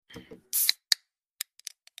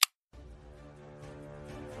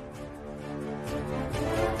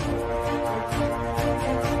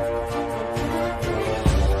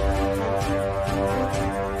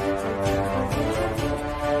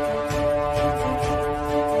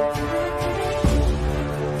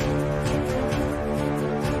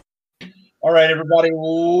All right, everybody,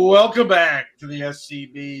 welcome back to the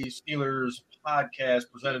SCB Steelers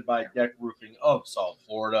podcast presented by Deck Roofing of South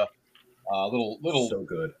Florida. Little so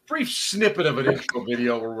good. Brief snippet of an intro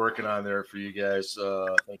video we're working on there for you guys.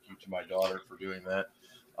 Thank you to my daughter for doing that.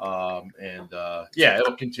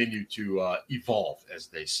 It'll continue to evolve, as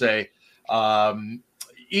they say.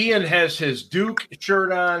 Ian has his Duke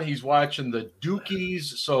shirt on. He's watching the Dukies.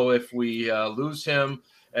 So if we lose him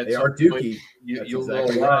at they some are Dookie. point, you'll know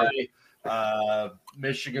why.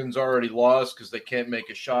 Michigan's already lost because they can't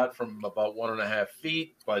make a shot from about 1.5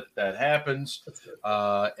 feet, but that happens.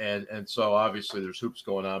 And so obviously there's hoops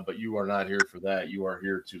going on, but you are not here for that. You are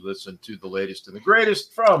here to listen to the latest and the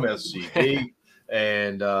greatest from SCB.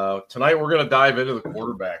 And tonight we're going to dive into the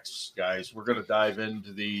quarterbacks, guys. We're going to dive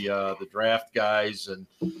into the draft guys, and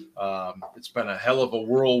it's been a hell of a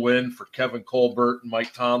whirlwind for Kevin Colbert and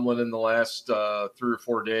Mike Tomlin in the last 3 or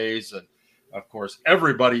 4 days. And of course,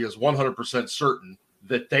 everybody is 100% certain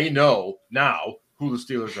that they know now who the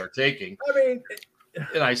Steelers are taking. I mean,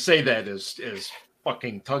 and I say that as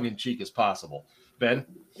fucking tongue-in-cheek as possible. Ben?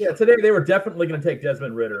 Yeah, today they were definitely going to take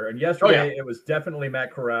Desmond Ridder. And yesterday it was definitely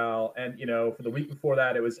Matt Corral. And, for the week before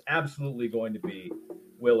that, it was absolutely going to be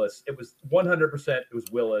Willis. It was 100% it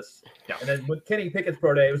was Willis. Yeah. And then with Kenny Pickett's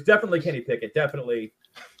pro day, it was definitely Kenny Pickett. Definitely.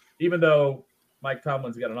 Even though Mike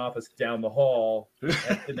Tomlin's got an office down the hall and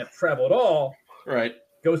didn't have to travel at all. Right.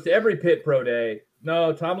 Goes to every Pitt pro day.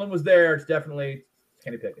 No, Tomlin was there. It's definitely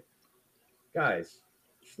Kenny Pickett. Guys,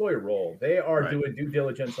 slow your roll. They are doing due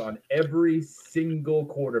diligence on every single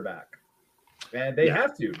quarterback. And they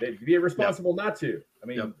have to. They'd be irresponsible not to. I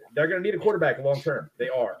mean, they're going to need a quarterback long term. They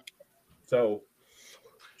are. So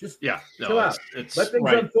just chill out. Let things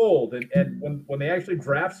unfold. And when they actually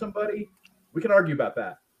draft somebody, we can argue about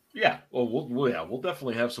that. Yeah, well, we'll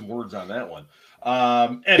definitely have some words on that one.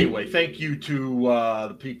 Anyway, thank you to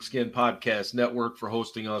the Pigskin Podcast Network for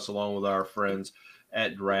hosting us, along with our friends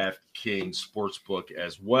at DraftKings Sportsbook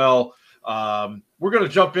as well. We're going to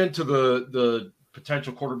jump into the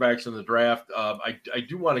potential quarterbacks in the draft. I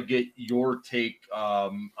do want to get your take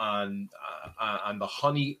on the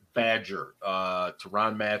Honey Badger,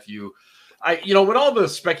 Tyrann Mathieu. When all the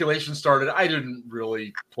speculation started, I didn't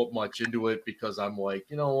really put much into it because I'm like,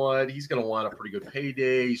 you know what? He's going to want a pretty good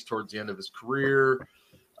payday. He's towards the end of his career.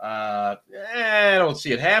 I don't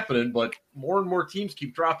see it happening, but more and more teams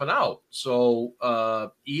keep dropping out. So,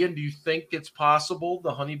 Ian, do you think it's possible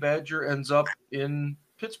the Honey Badger ends up in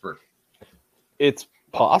Pittsburgh? It's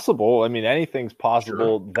possible. I mean, anything's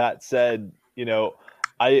possible. Sure. That said,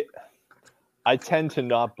 I tend to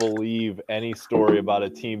not believe any story about a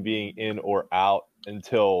team being in or out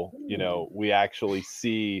until, we actually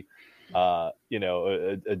see, a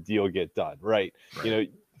deal get done. Right.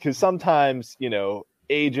 Because sometimes,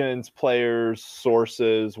 agents, players,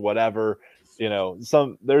 sources, whatever,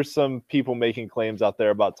 there's some people making claims out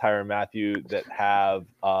there about Tyrann Mathieu that have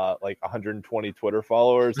 120 Twitter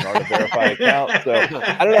followers and aren't a verified account. So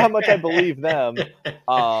I don't know how much I believe them.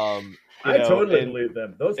 I totally believe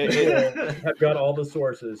them. Those people have got all the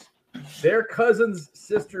sources. Their cousins,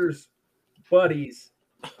 sisters, buddies,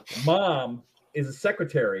 mom is a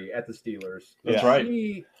secretary at the Steelers. That's right.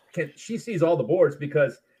 She sees all the boards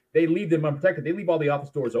because they leave them unprotected. They leave all the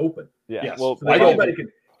office doors open. Yeah. Yes. Well, so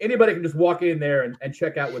anybody can just walk in there and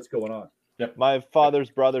check out what's going on. Yep. My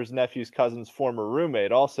father's brother's nephew's cousin's former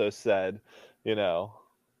roommate also said,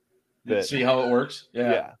 that, see how it works.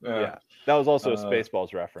 Yeah. That was also a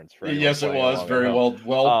Spaceballs reference. For yes, it was very well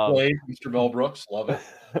played, Mr. Mel Brooks. Love it.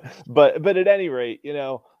 but at any rate,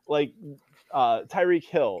 Tyreek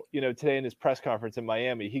Hill, today in his press conference in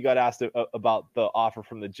Miami, he got asked about the offer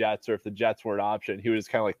from the Jets or if the Jets were an option. He was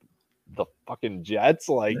kind of like, the fucking Jets?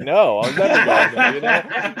 Like, no, I'm never going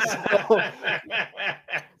there,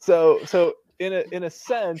 So in a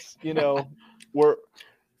sense,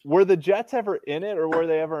 were the Jets ever in it, or were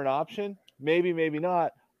they ever an option? Maybe, maybe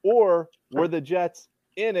not. Or were the Jets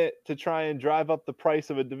in it to try and drive up the price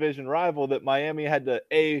of a division rival that Miami had to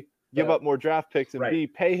A, give up more draft picks, and B,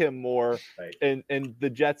 pay him more. Right. And the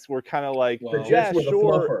Jets were kind of like, the Jets were the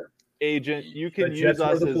fluffer. Agent, you can use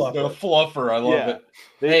us as the fluffer. I love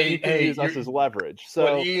it. You can use us as leverage.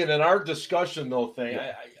 So, but Ian, in our discussion though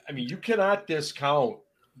I mean, you cannot discount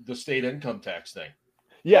the state income tax thing.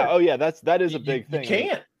 Yeah. Oh yeah. That is a big thing. You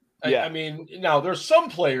can't. I mean, now there's some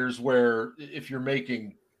players where if you're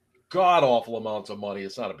making god awful amounts of money,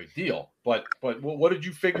 it's not a big deal. But what did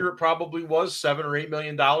you figure it probably was? $7 or $8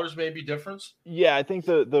 million maybe difference? Yeah, I think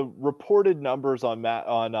the reported numbers on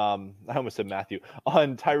I almost said Matthew,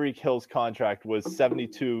 on Tyreek Hill's contract was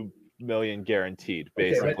 $72 million guaranteed,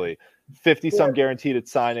 Okay, basically. 50 some guaranteed at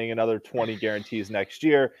signing, another 20 guarantees next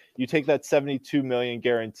year. You take that 72 million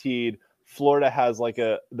guaranteed. Florida has like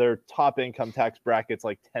their top income tax bracket's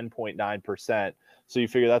like 10.9%. So you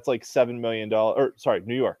figure that's like $7 million, or sorry,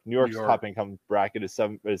 New York's top income bracket is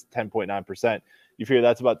 10.9%. You figure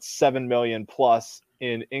that's about 7 million plus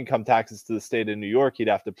in income taxes to the state of New York he'd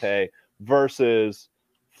have to pay, versus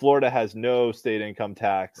Florida has no state income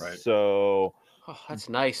tax. Right. So that's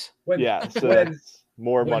nice. So that's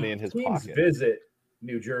more money in his teams pocket. Visit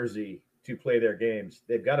New Jersey to play their games.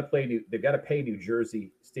 They've got to pay New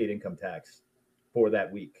Jersey state income tax for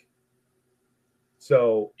that week.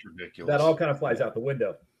 So ridiculous. That all kind of flies out the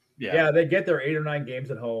window. Yeah, they get their 8 or 9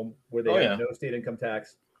 games at home where they have no state income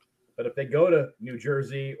tax. But if they go to New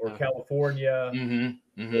Jersey or California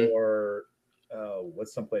or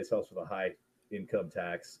what's someplace else with a high income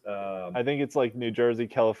tax? I think it's like New Jersey,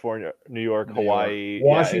 California, New York, Hawaii,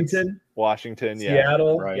 Washington,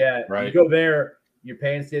 Seattle. Right. You go there, you're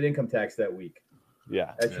paying state income tax that week.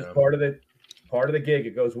 Yeah, that's just part of the gig.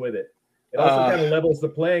 It goes with it. It also kind of levels the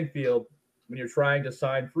playing field when you're trying to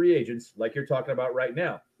sign free agents, like you're talking about right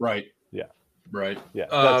now. Right. Yeah. Right. Yeah.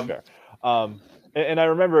 That's fair. And I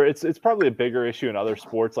remember it's probably a bigger issue in other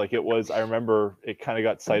sports. Like it was, I remember it kind of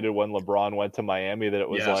got cited when LeBron went to Miami that it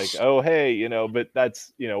was like, oh, hey, but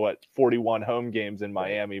that's, 41 home games in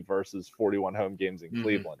Miami versus 41 home games in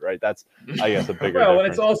Cleveland, right? That's, I guess, a bigger difference. And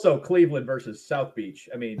it's also Cleveland versus South Beach.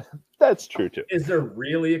 I mean, that's true too. Is there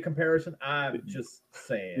really a comparison? I'm just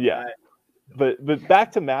saying. Yeah. But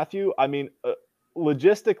back to Matthew, I mean,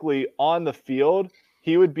 logistically on the field,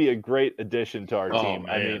 he would be a great addition to our team.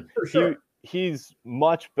 Man. I mean, for sure. He's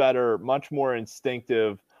much better, much more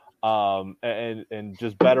instinctive, and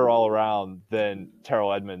just better all around than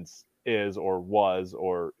Terrell Edmonds is or was,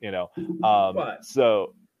 or But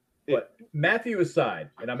But Matthew aside,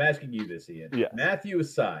 and I'm asking you this, Ian. Yeah. Matthew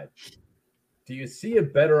aside, do you see a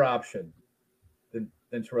better option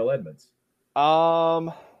than Terrell Edmonds?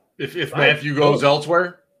 If Matthew goes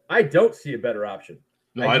elsewhere, I don't see a better option.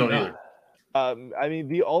 No, I don't either. I mean,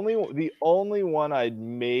 the only one I'd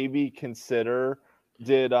maybe consider,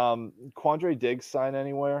 did Quandre Diggs sign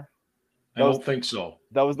anywhere? I don't think so.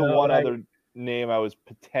 That was the other name I was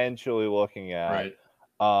potentially looking at.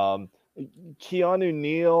 Right. Keanu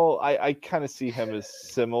Neal, I kind of see him as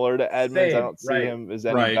similar to Edmonds. I don't see him as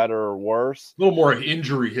any better or worse. A little more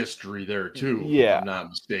injury history there too. Yeah, if I'm not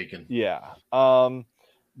mistaken. Yeah.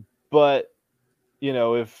 But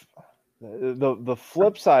if the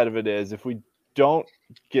flip side of it is, if we don't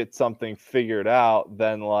get something figured out,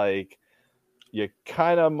 then like you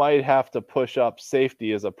kind of might have to push up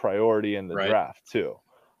safety as a priority in the draft too.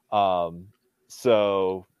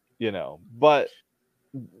 So, but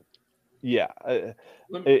yeah,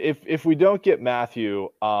 if we don't get Matthew,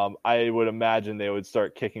 I would imagine they would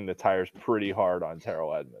start kicking the tires pretty hard on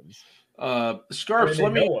Terrell Edmonds. Scarps,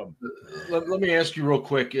 let me ask you real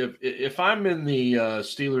quick. If I'm in the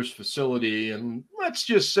Steelers facility and let's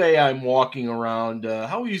just say I'm walking around,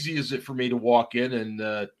 how easy is it for me to walk in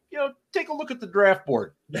and take a look at the draft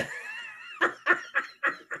board?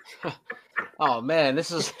 Oh man,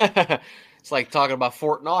 this is it's like talking about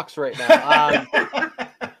Fort Knox right now.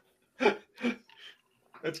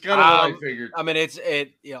 That's kind of what I figured. I mean, it's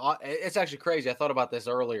actually crazy. I thought about this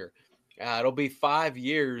earlier. It'll be 5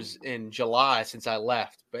 years in July since I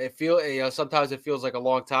left, but sometimes it feels like a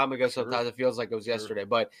long time ago. Sometimes it feels like it was yesterday.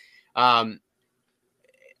 But to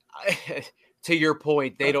your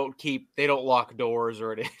point, they don't lock doors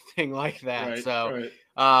or anything like that.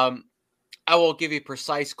 I won't give you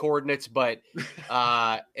precise coordinates, but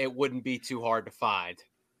it wouldn't be too hard to find,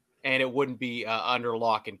 and it wouldn't be under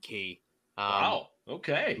lock and key. Wow.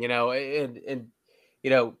 Okay.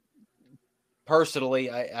 Personally,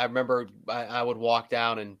 I remember I would walk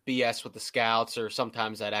down and BS with the scouts, or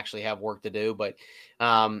sometimes I'd actually have work to do. But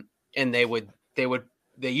and they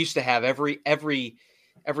used to have every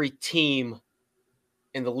team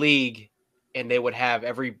in the league, and they would have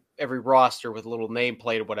every roster with a little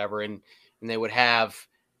nameplate or whatever, and they would have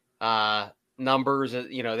numbers.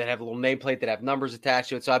 They'd have a little nameplate that have numbers attached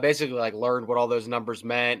to it. So I basically learned what all those numbers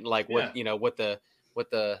meant, what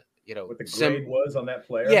the grade was on that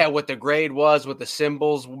player. Yeah, what the grade was, what the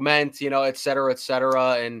symbols meant, et cetera, et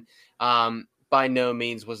cetera. And by no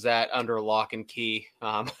means was that under lock and key.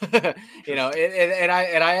 And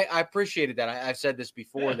I appreciated that. I've said this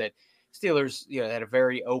before that Steelers, had a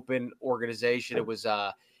very open organization. It was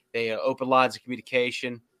they open lines of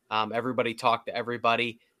communication. Everybody talked to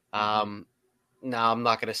everybody. Now, I'm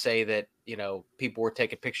not going to say that, people were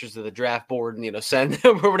taking pictures of the draft board and, send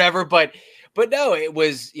them or whatever, but no, it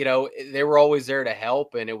was, they were always there to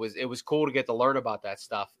help. And it was cool to get to learn about that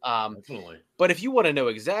stuff. Definitely. But if you want to know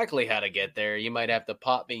exactly how to get there, you might have to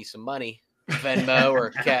pop me some money, Venmo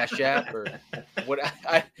or Cash App or what.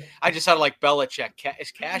 I just sounded like Belichick.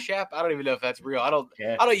 Is Cash App? I don't even know if that's real. I don't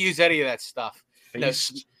use any of that stuff. No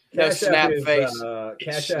Snap Face.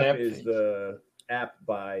 Cash App is the app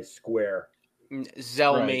by Square.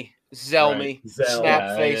 Zelle me.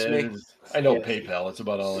 Snap Face me. I know PayPal. It's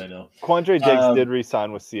about all I know. Quandre Diggs did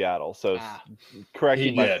re-sign with Seattle, so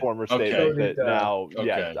correcting my former Okay. statement that now,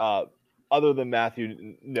 Okay. other than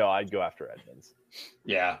Matthew, no, I'd go after Edmonds.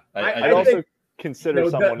 Yeah. I'd also consider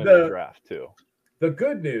someone in the draft too. The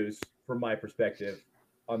good news from my perspective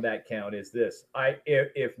on that count is this.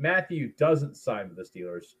 If Matthew doesn't sign with the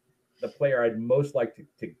Steelers, the player I'd most like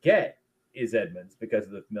to get is Edmonds because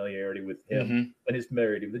of the familiarity with him and his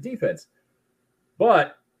familiarity with the defense.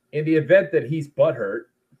 But in the event that he's butthurt,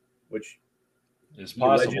 which is he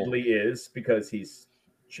allegedly is because he's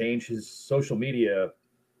changed his social media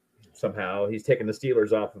somehow, he's taken the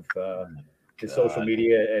Steelers off of his social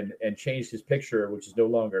media and changed his picture, which is no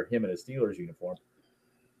longer him in a Steelers uniform.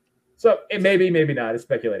 So it may be, maybe not. It's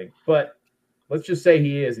speculating. But let's just say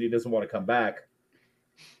he is and he doesn't want to come back.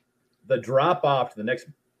 The drop off to the next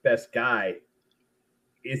best guy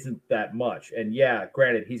isn't that much. And yeah,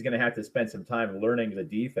 granted, he's going to have to spend some time learning the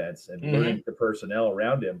defense and learning the personnel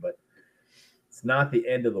around him, but it's not the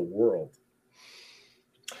end of the world.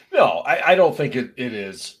 No, I don't think it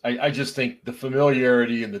is. I just think the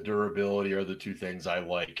familiarity and the durability are the two things I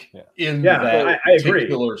like in that I agree.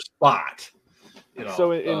 particular spot.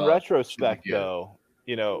 So in retrospect, though,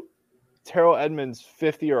 Terrell Edmonds'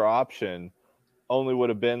 fifth-year option only would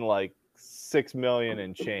have been like $6 million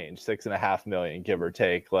and change, $6.5 million, give or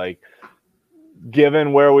take. Like,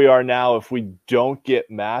 given where we are now, if we don't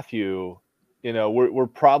get Matthew, we're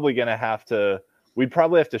probably going to have to. We'd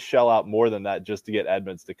probably have to shell out more than that just to get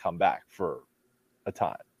Edmonds to come back for a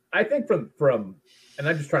time. I think from and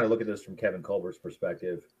I'm just trying to look at this from Kevin Colbert's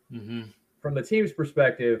perspective. From the team's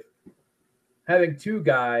perspective, having two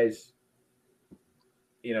guys,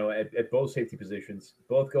 at both safety positions,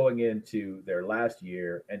 both going into their last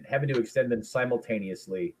year and having to extend them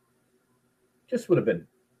simultaneously just would have been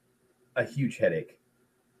a huge headache.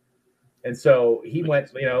 And so he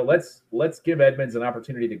went, let's give Edmonds an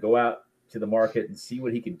opportunity to go out to the market and see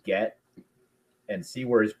what he can get and see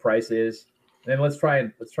where his price is. And then let's try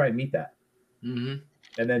and meet that. And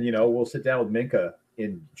then, we'll sit down with Minkah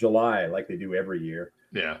in July like they do every year.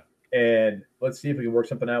 Yeah. And let's see if we can work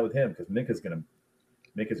something out with him because Minkah's gonna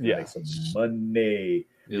make some money.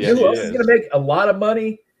 Who else is gonna make a lot of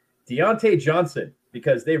money? Deontay Johnson,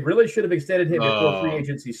 because they really should have extended him before free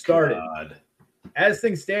agency started. God. As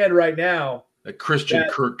things stand right now, the Christian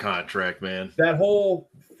Kirk contract, man. That whole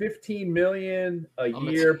 $15 million a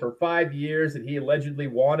year for 5 years that he allegedly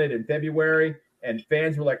wanted in February, and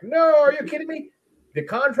fans were like, "No, are you kidding me?" The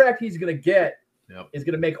contract he's going to get is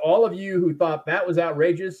going to make all of you who thought that was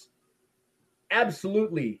outrageous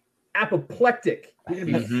absolutely apoplectic. You're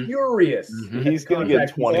going to be furious. He's going to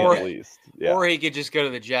get 20 at least. Yeah. Or he could just go to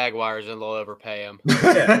the Jaguars and they'll overpay him.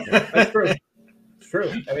 Yeah, that's true. It's true.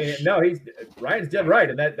 I mean, no, Ryan's dead right,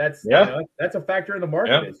 and that's that's a factor in the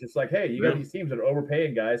market. Yeah. It's just like, hey, you got these teams that are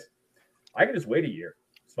overpaying guys. I can just wait a year.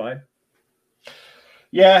 It's fine.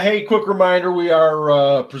 Yeah. Hey, quick reminder: we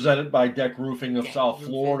are presented by Deck Roofing of South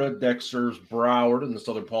Florida. Deck serves Broward and the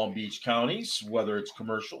Southern Palm Beach counties. Whether it's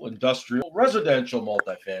commercial, industrial, residential,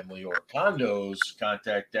 multifamily, or condos,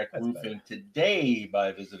 contact Deck Roofing today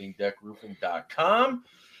by visiting deckroofing.com.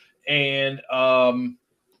 And are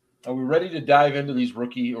we ready to dive into these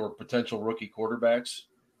rookie or potential rookie quarterbacks?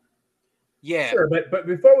 Yeah. Sure, but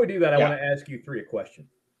before we do that, I want to ask you three a question.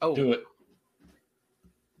 Oh, do it.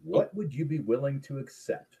 What would you be willing to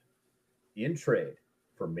accept in trade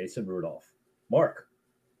for Mason Rudolph? Mark.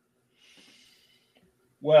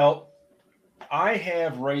 Well, I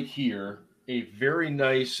have right here a very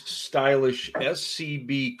nice, stylish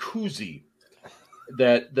SCB koozie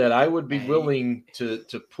that I would be willing to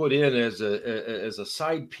put in as a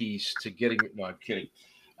side piece to getting. No, I'm kidding.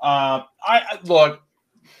 I'm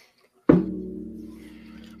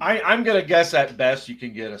gonna guess at best you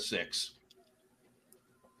can get a 6.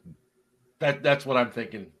 That's what I'm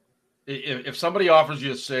thinking. If somebody offers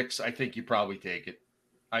you a 6, I think you probably take it.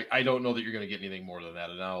 I don't know that you're going to get anything more than that.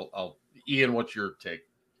 And I'll Ian, what's your take?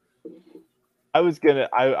 I was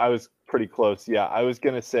pretty close. Yeah, I was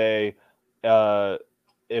gonna say,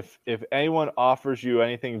 if anyone offers you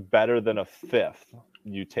anything better than a 5th,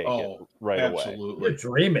 you take it right away. You're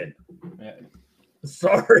dreaming.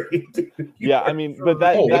 Sorry, dude. Yeah, I mean, but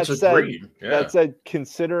that it's said, agreed. Yeah. that said,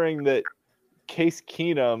 considering that Case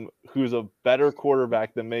Keenum, who's a better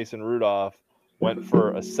quarterback than Mason Rudolph, went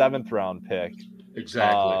for a 7th round pick.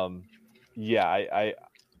 Exactly.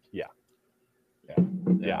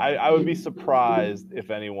 I would be surprised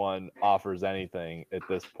if anyone offers anything at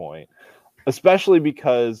this point, especially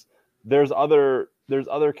because there's other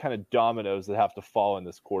kind of dominoes that have to fall in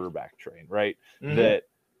this quarterback train, right? Mhm. That,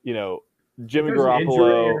 you know, Jimmy If there's an injury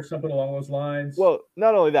Garoppolo or something along those lines. Well,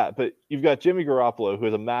 not only that, but you've got Jimmy Garoppolo, who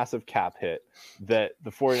has a massive cap hit that the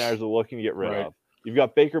 49ers are looking to get rid Right. of. You've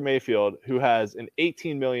got Baker Mayfield, who has an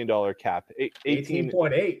 $18 million cap,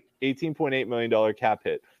 $18.8 million cap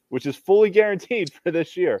hit, which is fully guaranteed for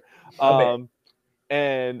this year.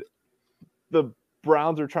 And the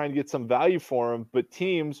Browns are trying to get some value for him, but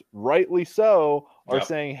teams, rightly so, are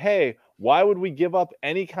saying, hey, why would we give up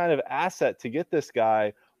any kind of asset to get this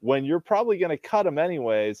guy when you're probably going to cut him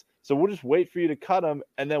anyways? So we'll just wait for you to cut him,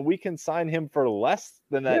 and then we can sign him for less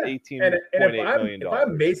than that $18.8 million. If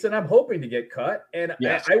I'm Mason, I'm hoping to get cut, and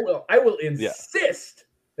Yes. I will insist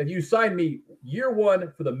that you sign me year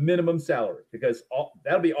one for the minimum salary, because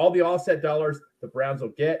that'll be all the offset dollars the Browns will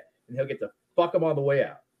get, and he'll get to fuck them on the way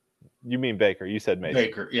out. You mean Baker? You said Mason.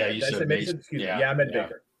 Baker. Yeah, you Did I said say Mason. Excuse me. Yeah, I meant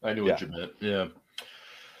Baker. I knew what you meant. Yeah.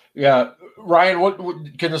 Yeah. Ryan, what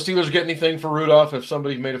can the Steelers get anything for Rudolph if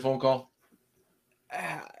somebody made a phone call?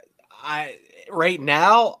 Right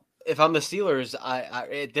now, if I'm the Steelers, I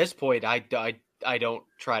at this point, I don't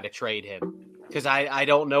try to trade him because I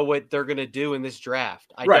don't know what they're going to do in this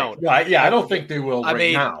draft. I don't. Yeah, I don't think they will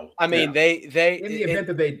now. I mean, they in the event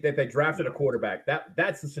that they drafted a quarterback,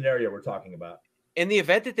 that's the scenario we're talking about. In the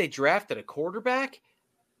event that they drafted a quarterback,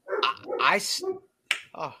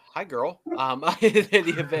 oh, hi girl.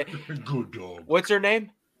 Good dog. What's her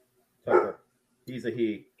name? Tucker. He's a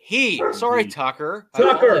he. Sorry, Tucker.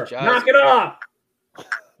 Tucker, knock it off.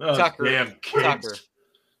 Tucker. Damn kids.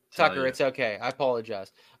 Tucker, it's okay. I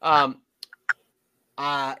apologize.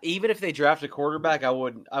 Even if they draft a quarterback, I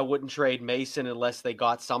wouldn't trade Mason unless they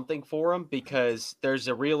got something for him, because there's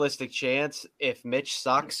a realistic chance if Mitch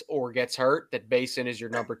sucks or gets hurt that Mason is your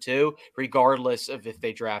number 2, regardless of if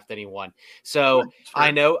they draft anyone. So I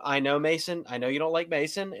know Mason. I know you don't like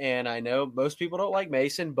Mason, and I know most people don't like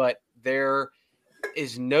Mason, but there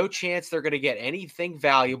is no chance they're going to get anything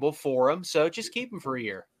valuable for him. So just keep him for a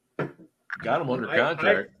year. Got him under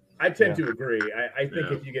contract. I tend to agree. I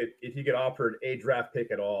think if you get offered a draft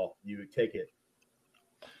pick at all, you take it.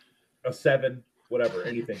 A 7, whatever,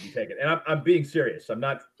 anything, you take it. And I'm being serious. I'm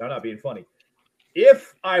not being funny.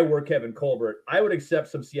 If I were Kevin Colbert, I would accept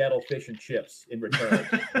some Seattle fish and chips in return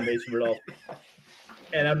from Mason Rudolph.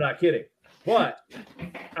 And I'm not kidding. But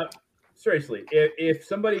seriously, if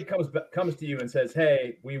somebody comes to you and says,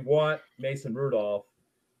 "Hey, we want Mason Rudolph.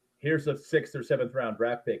 Here's a 6th or 7th round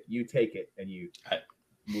draft pick," you take it and you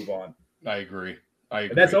move on. I agree.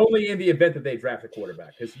 And that's only in the event that they draft a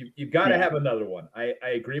quarterback, because you've got to have another one. I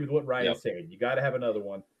agree with what Ryan's saying. You got to have another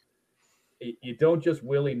one. You don't just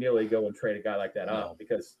willy-nilly go and trade a guy like that out,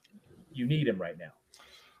 because you need him right now.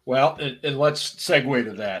 Well, and let's segue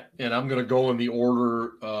to that. And I'm going to go in the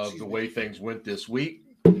order of the way things went this week.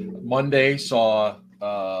 Monday saw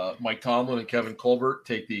Mike Tomlin and Kevin Colbert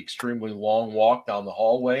take the extremely long walk down the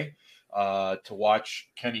hallway to watch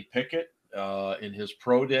Kenny Pickett in his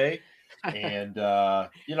pro day. And,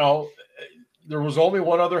 there was only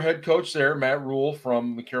one other head coach there, Matt Rule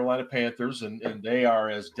from the Carolina Panthers, and they are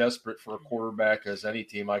as desperate for a quarterback as any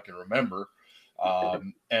team I can remember.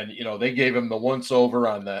 They gave him the once over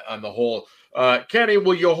on the whole, Kenny,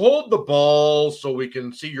 will you hold the ball so we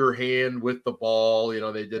can see your hand with the ball?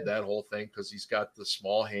 They did that whole thing because he's got the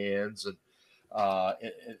small hands and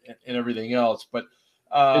everything else. But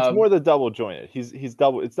it's more the double jointed. He's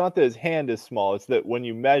double. It's not that his hand is small. It's that when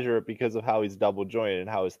you measure it, because of how he's double jointed and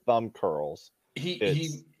how his thumb curls,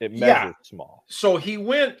 it measures small. So he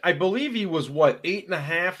went. I believe he was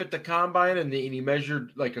 8.5 at the combine, and he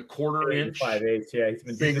measured like a quarter inch. 5/8. Yeah, he's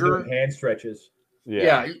been bigger doing hand stretches.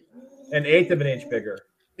 Yeah, an eighth of an inch bigger.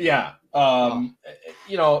 Yeah. So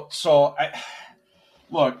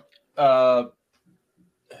look, Ben,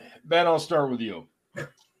 I'll start with you.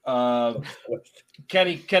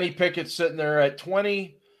 Kenny Pickett sitting there at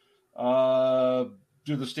 20.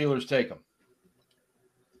 Do the Steelers take him?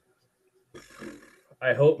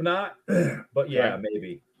 I hope not, but yeah,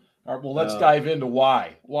 maybe. All right, well, let's dive into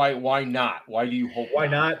why. Why not? Why do you hope? Why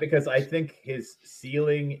not? Because I think his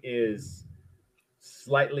ceiling is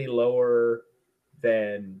slightly lower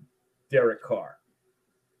than Derek Carr.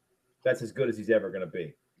 That's as good as he's ever going to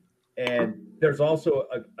be. And there's also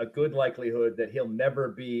a good likelihood that he'll never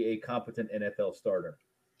be a competent NFL starter.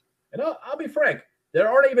 And I'll be frank, there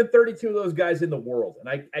aren't even 32 of those guys in the world. And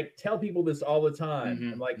I tell people this all the time.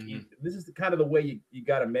 Mm-hmm, I'm like, this is kind of the way you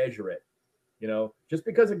got to measure it. You know, just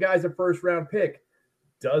because a guy's a first round pick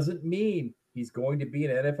doesn't mean he's going to be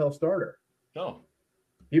an NFL starter. No.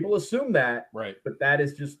 People assume that, Right. But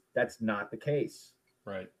that's not the case.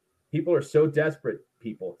 Right. People are so desperate.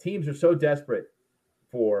 Teams are so desperate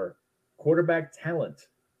for quarterback talent.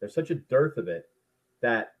 There's such a dearth of it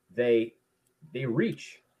that they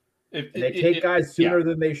reach. And they take guys sooner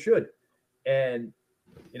than they should. And,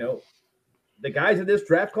 you know, the guys in this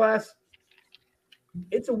draft class,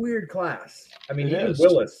 it's a weird class. I mean, even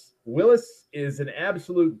Willis is an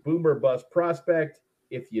absolute boomer bust prospect.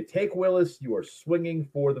 If you take Willis, you are swinging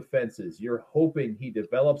for the fences. You're hoping he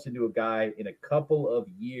develops into a guy in a couple of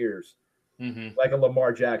years, like a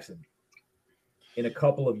Lamar Jackson, in a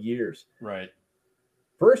couple of years. Right.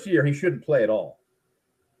 First year, he shouldn't play at all.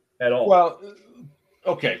 Well,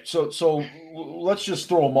 okay, so let's just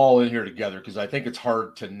throw them all in here together because I think it's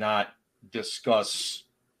hard to not discuss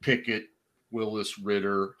Pickett, Willis,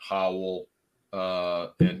 Ritter, Howell,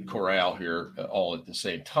 and Corral here all at the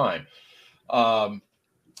same time.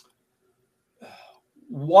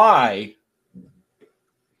 Why?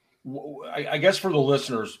 I guess for the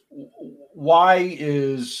listeners, why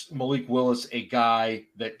is Malik Willis a guy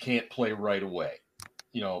that can't play right away?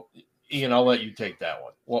 You know, Ian, I'll let you take that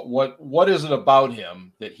one. What is it about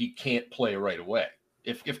him that he can't play right away?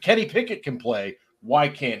 If Kenny Pickett can play, why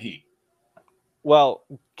can't he? Well,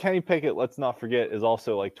 Kenny Pickett, let's not forget, is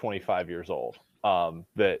also like 25 years old.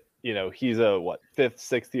 That, you know, he's a fifth,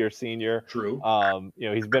 sixth year senior. True. You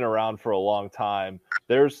know, he's been around for a long time.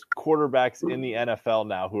 There's quarterbacks in the NFL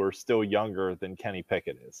now who are still younger than Kenny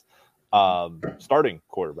Pickett is. Starting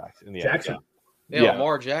quarterbacks in the Jackson. NFL. Yeah,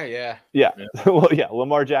 Lamar Jackson. Yeah. Well, yeah,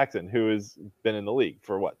 Lamar Jackson, who has been in the league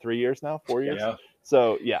for 3 years now, 4 years. Yeah.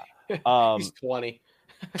 So yeah, he's 20.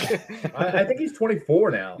 I think he's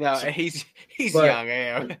 24 now. No, he's young.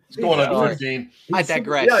 He's going on 15. I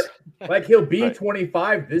digress. Yeah, like he'll be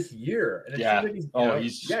 25 this year. And He's he's been in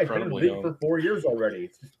the incredibly league young. for 4 years already.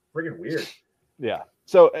 It's just friggin' weird. Yeah.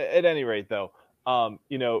 So at any rate, though,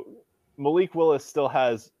 you know, Malik Willis still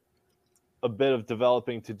has a bit of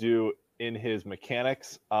developing to do in his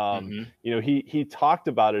mechanics. You know, he talked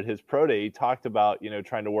about it, his pro day. He talked about, you know,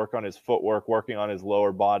 trying to work on his footwork, working on his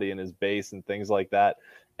lower body and his base and things like that.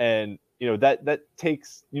 And, you know, that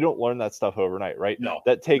takes, you don't learn that stuff overnight, right? No.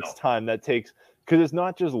 That takes time. That takes, because it's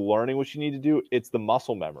not just learning what you need to do, it's the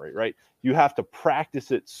muscle memory, right? You have to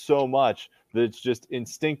practice it so much that it's just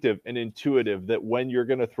instinctive and intuitive that when you're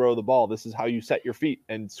going to throw the ball, this is how you set your feet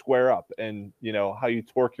and square up and, you know, how you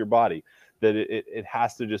torque your body. That it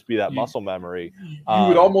has to just be that muscle memory. You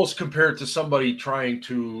would almost compare it to somebody trying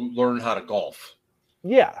to learn how to golf.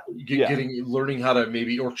 Yeah. Learning how to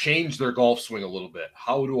maybe or change their golf swing a little bit.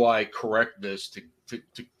 How do I correct this to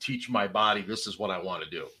teach my body this is what I want to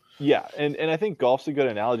do? Yeah, and I think golf's a good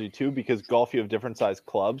analogy too, because golf, you have different size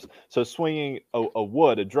clubs. So swinging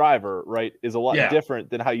a driver, right, is a lot different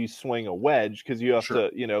than how you swing a wedge, because you have to,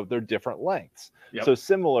 you know, they're different lengths. Yep. So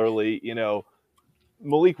similarly, you know,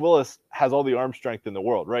 Malik Willis has all the arm strength in the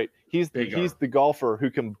world, right? He's the golfer who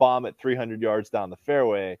can bomb at 300 yards down the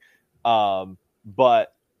fairway,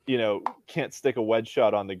 but, you know, can't stick a wedge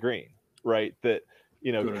shot on the green, right? That,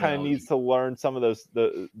 you know, kind of needs to learn some of those,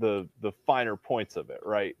 the finer points of it,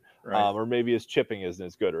 right? Or maybe his chipping isn't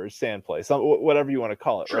as good, or his sand play, whatever you want to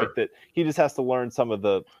call it, right? That he just has to learn some of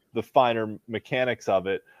the finer mechanics of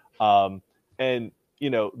it. And, you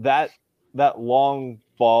know, that long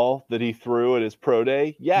ball that he threw at his pro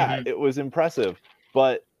day, it was impressive.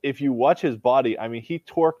 But if you watch his body, I mean, he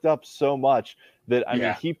torqued up so much that, I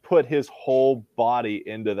mean, he put his whole body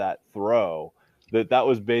into that throw. That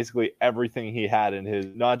was basically everything he had in his,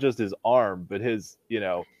 not just his arm, but his, you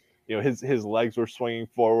know, his legs were swinging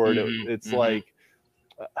forward. It's like,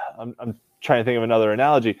 I'm trying to think of another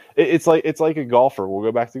analogy. It's like a golfer. We'll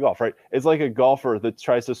go back to golf, right? It's like a golfer that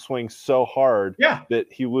tries to swing so hard that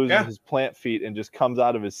he loses his plant feet and just comes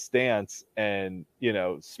out of his stance and, you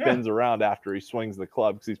know, spins around after he swings the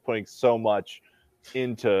club because he's putting so much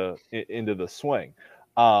into the swing.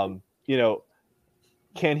 You know,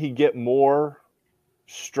 can he get more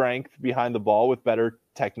strength behind the ball with better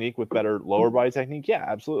technique, with better lower body technique? Yeah,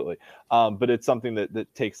 absolutely. But it's something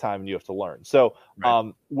that takes time and you have to learn. So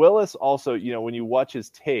Willis also, you know, when you watch his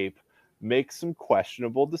tape, makes some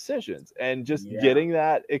questionable decisions, and just getting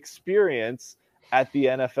that experience at the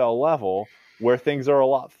NFL level where things are a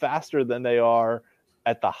lot faster than they are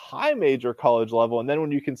at the high major college level, and then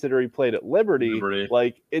when you consider he played at Liberty.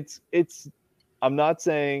 Like it's I'm not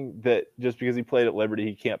saying that just because he played at Liberty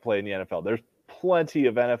he can't play in the NFL. There's plenty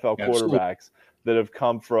of NFL quarterbacks that have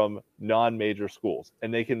come from non-major schools,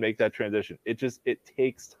 and they can make that transition. It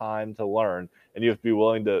takes time to learn, and you have to be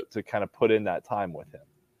willing to kind of put in that time with him.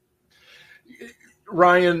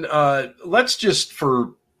 Ryan, let's just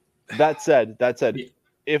for that said,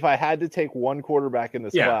 if I had to take one quarterback in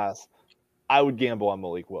this class, I would gamble on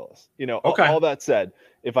Malik Willis. All that said,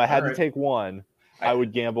 if I had to take one, I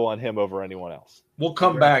would gamble on him over anyone else. We'll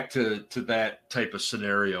come back to that type of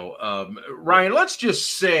scenario. Ryan, let's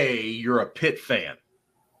just say you're a Pitt fan,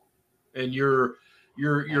 and you're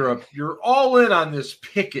all in on this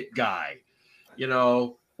Pickett guy.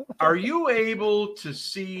 Are you able to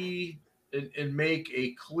see and make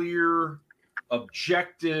a clear,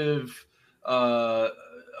 objective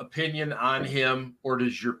opinion on him, or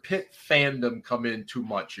does your Pitt fandom come in too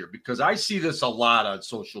much here? Because I see this a lot on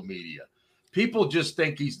social media. People just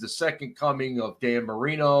think he's the second coming of Dan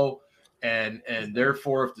Marino, and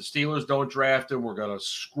therefore, if the Steelers don't draft him, we're going to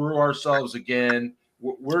screw ourselves again.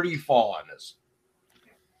 Where do you fall on this?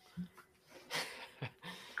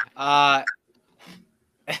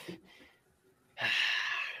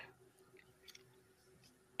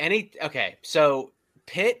 So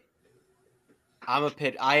Pitt, I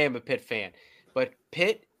am a Pitt fan, but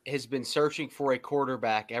Pitt has been searching for a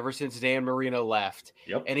quarterback ever since Dan Marino left.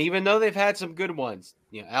 Yep. And even though they've had some good ones,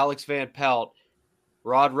 Alex Van Pelt,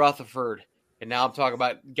 Rod Rutherford, and now I'm talking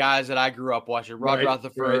about guys that I grew up watching, Rod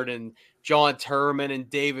Rutherford and John Turman and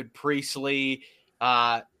David Priestley.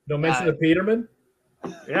 No mention of Peterman?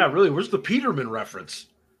 Yeah, really. Where's the Peterman reference?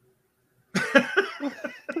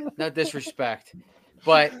 No disrespect.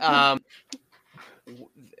 But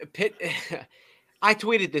Pitt, I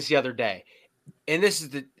tweeted this the other day, and this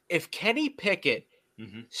is if Kenny Pickett,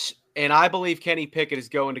 and I believe Kenny Pickett is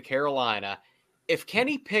going to Carolina. If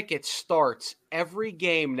Kenny Pickett starts every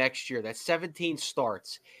game next year, that's 17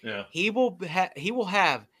 starts. Yeah, he will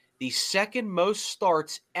have the second most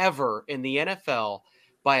starts ever in the NFL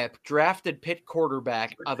by a drafted Pitt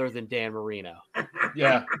quarterback other than Dan Marino.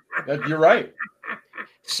 Yeah, you're right.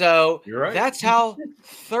 So right. That's how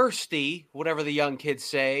thirsty, whatever the young kids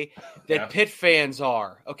say, that Pitt fans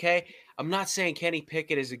are. Okay. I'm not saying Kenny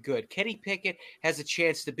Pickett is good. Kenny Pickett has a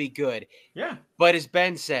chance to be good. Yeah. But as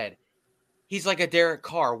Ben said, he's like a Derek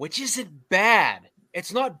Carr, which isn't bad.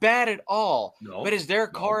 It's not bad at all. No, but has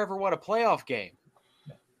Derek Carr ever won a playoff game?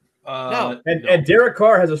 No. And Derek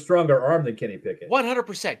Carr has a stronger arm than Kenny Pickett.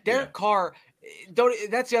 100%. Derek Carr,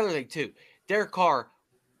 that's the other thing too. Derek Carr,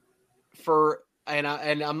 and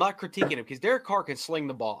I'm not critiquing him because Derek Carr can sling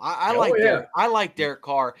the ball. I like Derek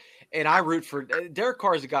Carr, and I root for Derek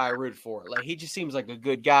Carr is a guy I root for. Like, he just seems like a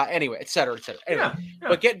good guy. Anyway, et cetera, et cetera. Anyway,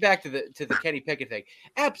 but getting back to the Kenny Pickett thing,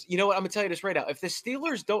 you know what? I'm gonna tell you this right now. If the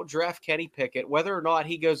Steelers don't draft Kenny Pickett, whether or not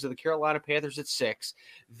he goes to the Carolina Panthers at 6,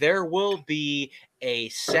 there will be a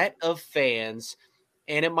set of fans,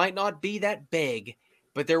 and it might not be that big,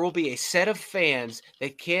 but there will be a set of fans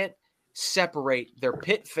that can't separate their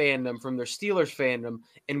Pitt fandom from their Steelers fandom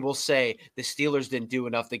and will say the Steelers didn't do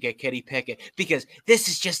enough to get Kenny Pickett because this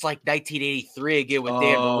is just like 1983 again with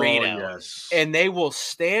Dan Marino. Yes. And they will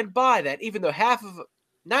stand by that, even though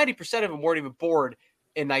 90% of them weren't even born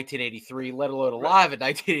in 1983, let alone alive in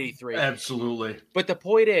 1983. Absolutely. But the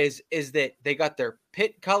point is that they got their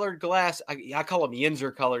Pitt colored glass. I call them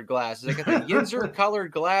Yinzer colored glasses. They got the Yinzer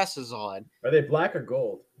colored glasses on. Are they black or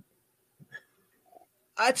gold?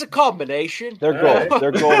 It's a combination. They're gold.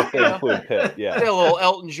 They're gold if they include Pitt. Yeah. A little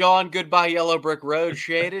Elton John, Goodbye Yellow Brick Road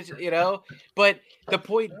shaded, But the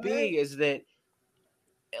point being is that,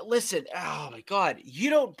 listen, oh my God,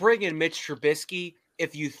 you don't bring in Mitch Trubisky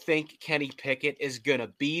if you think Kenny Pickett is going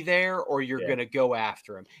to be there or you're going to go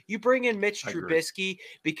after him. You bring in Mitch Trubisky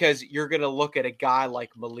because you're going to look at a guy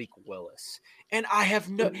like Malik Willis. And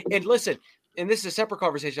and listen, and this is a separate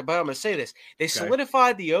conversation, but I'm going to say this. They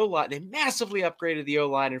solidified the O-line. They massively upgraded the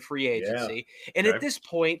O-line in free agency. Yeah. And at this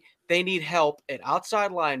point, they need help at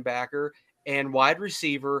outside linebacker and wide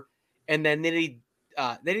receiver. And then they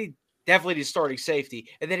definitely need starting safety.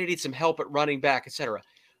 And then they need some help at running back, etc.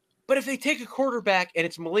 But if they take a quarterback and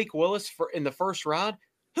it's Malik Willis in the first round,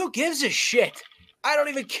 who gives a shit? I don't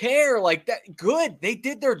even care. Like that. Good. They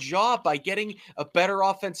did their job by getting a better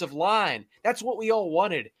offensive line. That's what we all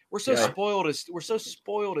wanted. We're so spoiled as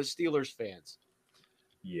Steelers fans.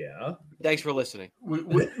 Yeah. Thanks for listening.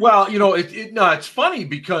 Well, it's funny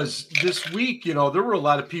because this week, there were a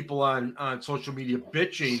lot of people on social media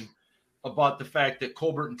bitching about the fact that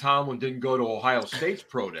Colbert and Tomlin didn't go to Ohio State's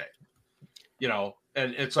pro day.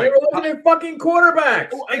 And it's They like were looking at fucking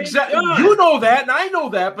quarterbacks. exactly. I mean, God. You know that, and I know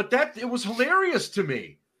that, but it was hilarious to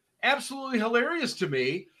me. Absolutely hilarious to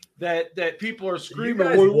me that people are Did you screaming.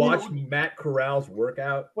 guys watch Matt Corral's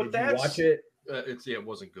workout? But Did you watch it? It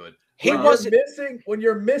wasn't good. When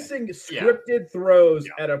you're missing scripted throws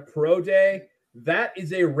at a pro day, that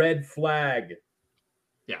is a red flag.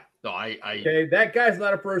 Yeah. No, okay, that guy's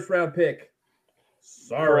not a first round pick.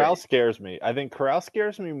 Sorry. Corral scares me. I think Corral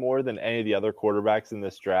scares me more than any of the other quarterbacks in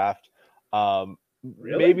this draft. Really?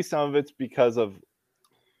 Maybe some of it's because of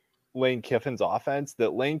Lane Kiffin's offense,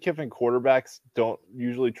 that Lane Kiffin quarterbacks don't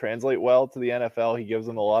usually translate well to the NFL. He gives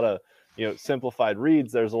them a lot of, simplified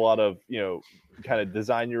reads. There's a lot of, kind of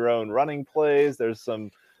design your own running plays. There's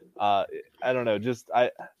some, I don't know,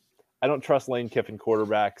 I don't trust Lane Kiffin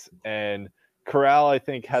quarterbacks, and Corral, I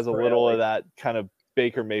think, has a little of that kind of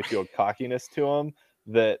Baker Mayfield cockiness to him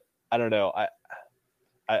that, I don't know.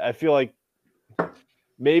 I feel like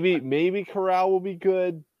maybe Corral will be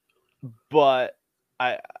good, but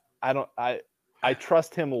I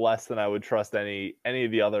trust him less than I would trust any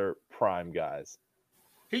of the other prime guys.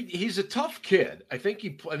 He's a tough kid. I think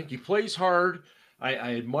he plays hard. I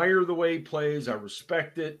admire the way he plays. I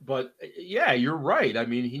respect it. But yeah, you're right. I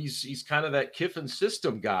mean, he's kind of that Kiffin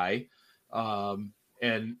system guy.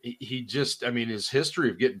 And he just, his history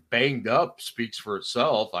of getting banged up speaks for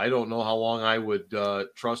itself. I don't know how long I would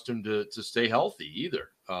trust him to stay healthy either,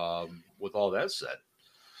 with all that said.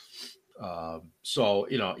 So,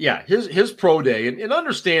 his pro day, and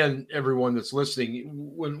understand, everyone that's listening,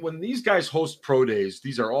 when these guys host pro days,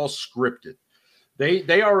 these are all scripted.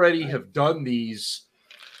 They already have done these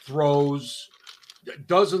throws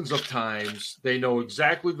dozens of times. They know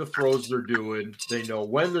exactly the throws they're doing. They know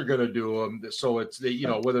when they're going to do them. So it's,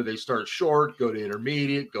 whether they start short, go to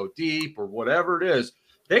intermediate, go deep, or whatever it is,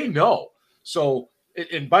 they know. So,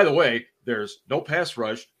 and by the way, there's no pass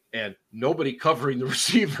rush and nobody covering the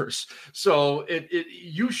receivers. So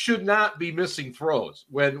you should not be missing throws.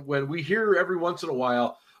 When we hear every once in a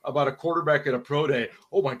while about a quarterback at a pro day,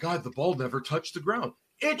 oh my God, the ball never touched the ground.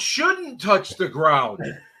 It shouldn't touch the ground.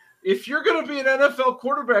 If you're going to be an NFL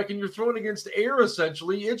quarterback and you're throwing against air,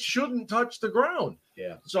 essentially, it shouldn't touch the ground.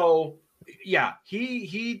 Yeah. So, yeah,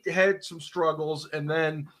 he had some struggles. And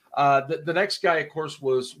then the next guy, of course,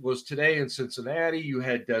 was today in Cincinnati. You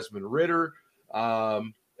had Desmond Ridder.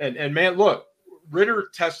 And man, look, Ridder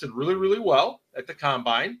tested really, really well at the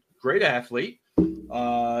combine. Great athlete.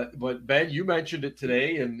 But Ben, you mentioned it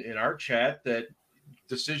today in our chat that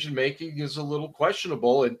decision-making is a little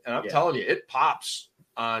questionable. And I'm telling you, it pops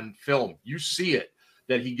on film. You see it,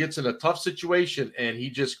 that he gets in a tough situation and he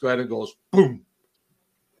just kind of goes, boom.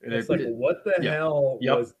 And it's like, what the hell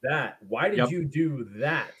was that? Why did you do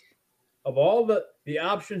that? Of all the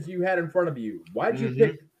options you had in front of you, why did you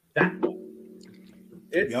pick that one?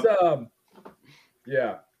 It's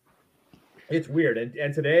it's weird.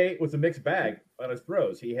 And today was a mixed bag on his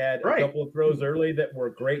throws. He had a couple of throws early that were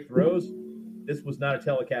great throws. This was not a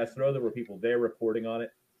telecast throw. There were people there reporting on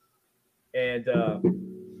it. And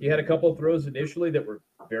he had a couple of throws initially that were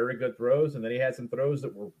very good throws, and then he had some throws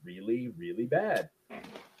that were really, really bad.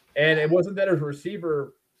 And it wasn't that his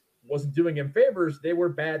receiver wasn't doing him favors. They were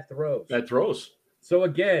bad throws. Bad throws. So,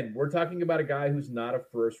 again, we're talking about a guy who's not a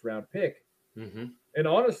first-round pick. Mm-hmm. And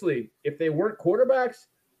honestly, if they weren't quarterbacks,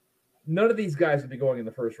 none of these guys would be going in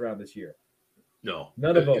the first round this year. No.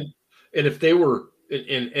 None of them. And if they were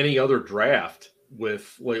in any other draft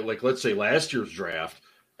with, like let's say last year's draft,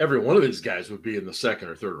 every one of these guys would be in the second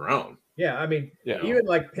or third round. Yeah, even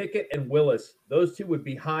like Pickett and Willis, those two would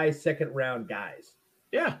be high second-round guys.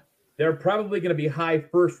 Yeah. They're probably going to be high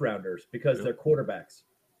first-rounders because they're quarterbacks.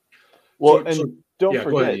 Well, don't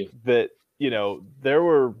forget that, there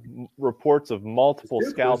were reports of multiple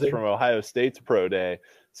scouts from Ohio State's pro day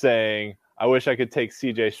saying, I wish I could take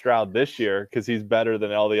CJ Stroud this year because he's better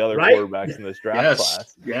than all the other quarterbacks in this draft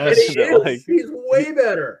class. Yes. He's way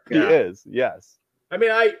better. He is, yes.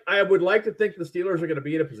 I would like to think the Steelers are going to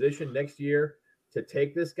be in a position next year to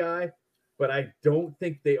take this guy, but I don't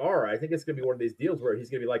think they are. I think it's going to be one of these deals where he's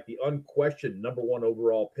going to be like the unquestioned number one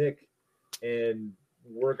overall pick, and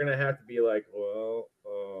we're going to have to be like, well,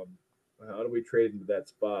 how do we trade into that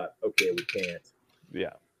spot? Okay, we can't.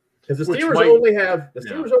 Yeah. Because the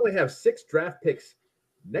Steelers only have 6 draft picks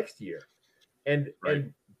next year. And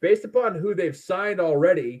based upon who they've signed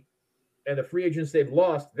already and the free agents they've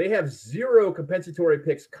lost, they have 0 compensatory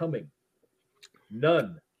picks coming.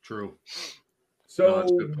 None. True. So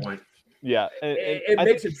that's a good point. Yeah. It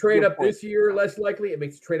makes a trade up this year less likely. It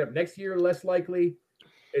makes a trade up next year less likely.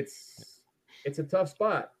 It's a tough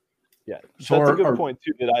spot. Yeah, So that's a good point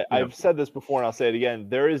too. That I've said this before, and I'll say it again.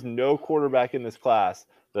 There is no quarterback in this class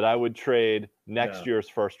that I would trade next year's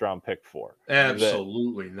first round pick for.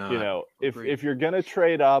 Absolutely not. You know, if you're gonna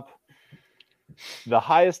trade up, the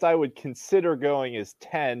highest I would consider going is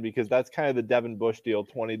 10, because that's kind of the Devin Bush deal,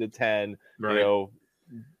 20 to 10. Right. You know,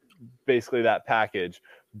 basically that package.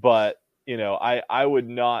 But you know, I would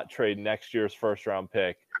not trade next year's first round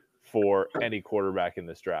pick for any quarterback in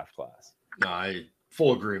this draft class.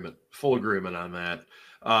 Full agreement on that.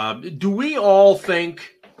 Do we all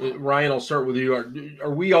think, Ryan, I'll start with you.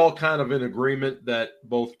 Are we all kind of in agreement that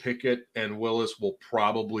both Pickett and Willis will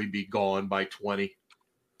probably be gone by 20?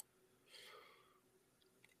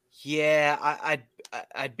 Yeah,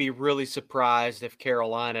 I'd be really surprised if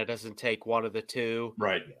Carolina doesn't take one of the two.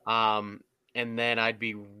 Right. And then I'd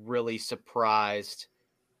be really surprised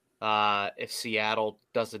if Seattle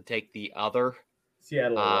doesn't take the other.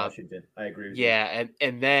 Seattle or Washington. I agree with you. Yeah,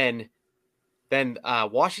 and then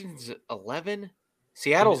Washington's 11,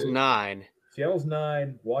 Seattle's 9. Seattle's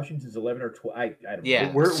 9, Washington's 11 or 12. I don't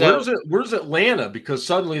know. Where's Atlanta? Because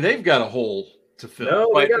suddenly they've got a hole to fill.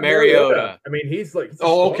 No, but they got Mariota. I mean, he's like.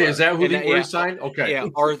 Okay. Is that who they signed? Okay. Yeah,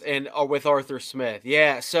 with Arthur Smith.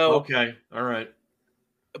 Yeah. So. Okay. All right.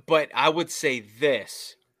 But I would say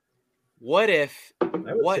this: what if? I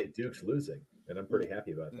would say Duke's losing, and I'm pretty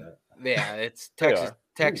happy about that. Yeah, it's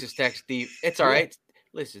Texas Tech deep. It's all right.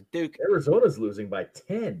 Listen, Duke. Arizona's losing by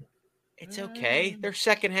 10. It's okay. They're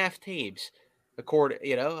second half teams. According,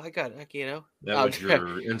 I got. That was your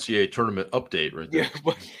NCAA tournament update right there.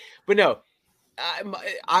 Yeah, but no,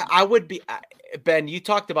 I would be. Ben, you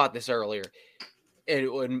talked about this earlier,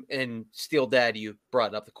 and Steel Dad, you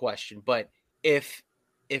brought up the question. But if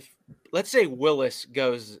let's say Willis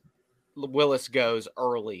goes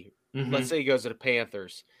early, let's say he goes to the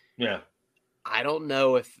Panthers. Yeah, I don't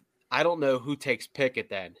know who takes Pickett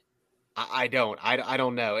then. I don't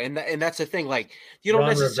know, and that's the thing. Like you don't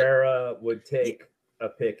necessarily Rivera would take a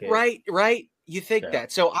Pickett, right? You think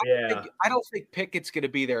that? So I don't think Pickett's going to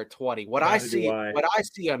be there at 20. What I see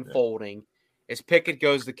unfolding is Pickett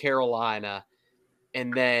goes to Carolina,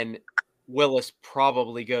 and then Willis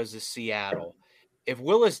probably goes to Seattle. If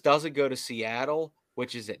Willis doesn't go to Seattle,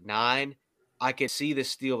 which is at 9, I could see the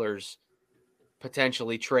Steelers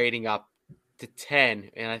potentially trading up to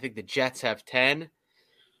 10, and I think the Jets have 10.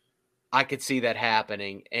 I could see that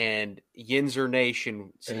happening, and Yinzer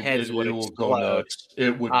Nation's heads would explode.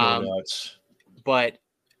 It would go nuts. But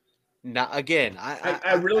not again.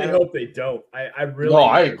 I really hope they don't. I agree.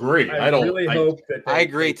 I really hope that I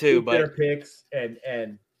agree too. But their picks and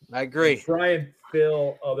I agree. And try and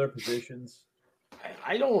fill other positions.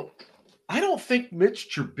 I don't think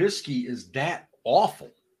Mitch Trubisky is that awful.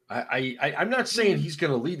 I'm not saying he's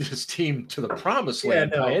going to lead this team to the promised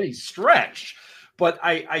land by any stretch, but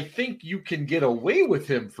I think you can get away with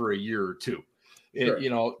him for a year or two.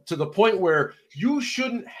 Sure. To the point where you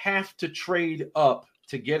shouldn't have to trade up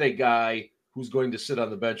to get a guy who's going to sit on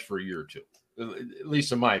the bench for a year or two, at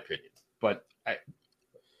least in my opinion. But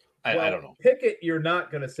I don't know. Pickett, you're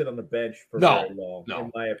not going to sit on the bench for very long,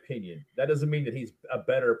 in my opinion. That doesn't mean that he's a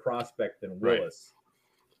better prospect than Willis.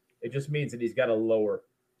 Right. It just means that he's got a lower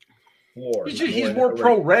floor. He's more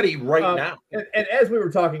pro-ready now. And as we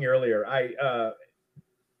were talking earlier,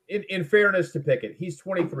 in fairness to Pickett, he's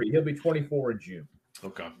 23. He'll be 24 in June.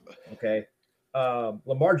 Okay.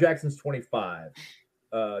 Lamar Jackson's 25.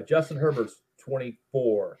 Justin Herbert's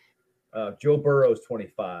 24. Joe Burrow's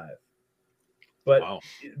 25. But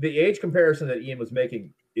the age comparison that Ian was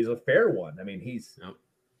making is a fair one. I mean, he's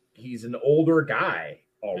an older guy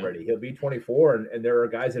already. Yep. He'll be 24, and there are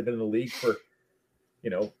guys that have been in the league for,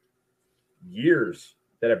 years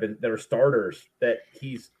that are starters that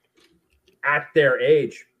he's at their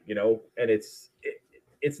age. And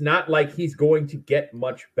it's not like he's going to get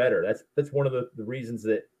much better. That's one of the reasons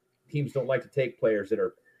that teams don't like to take players that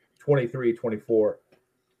are 23, 24,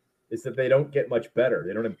 is that they don't get much better.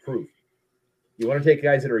 They don't improve. You want to take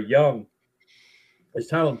guys that are young, as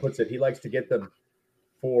Tylen puts it, he likes to get them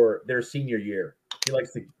for their senior year. He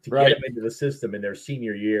likes to get them into the system in their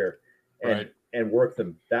senior year and work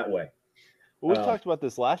them that way. Well, we talked about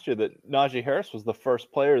this last year, that Najee Harris was the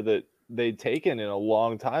first player that they'd taken in a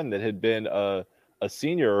long time that had been a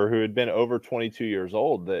senior or who had been over 22 years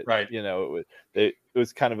old. That it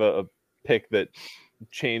was kind of a pick that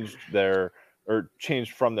changed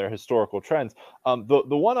from their historical trends. The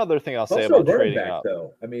one other thing I'll say about trading up,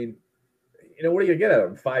 though, I mean, what are you gonna get out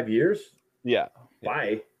of him? 5 years? Yeah.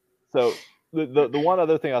 Bye. So the one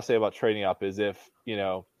other thing I'll say about trading up is if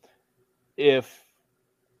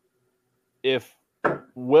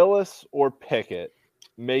Willis or Pickett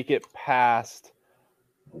make it past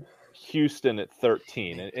Houston at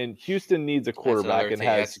 13, and Houston needs a quarterback and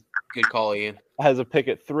has good call, Ian. Has a pick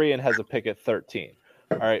at 3 and has a pick at 13.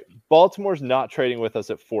 All right, Baltimore's not trading with us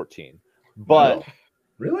at 14, but No?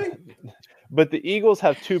 Really? But the Eagles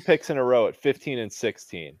have 2 picks in a row at 15 and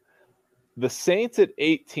 16. The Saints at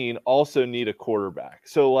 18 also need a quarterback.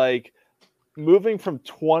 So, like, moving from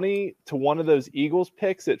 20 to one of those Eagles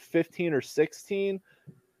picks at 15 or 16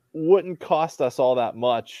 wouldn't cost us all that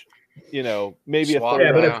much. You know, maybe Swap a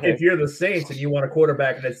Yeah, third. but if you're the Saints and you want a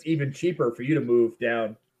quarterback and it's even cheaper for you to move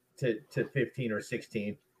down to 15 or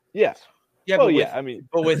 16. Yeah. Yeah, Oh, but yeah. I mean,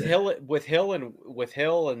 but with Hill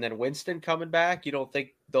and then Winston coming back, you don't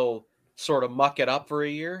think they'll sort of muck it up for a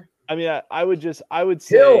year? I mean, I would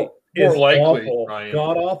say Hill is more likely, awful, Ryan.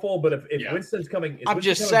 god awful. But if Yeah. Winston's coming, I'm Winston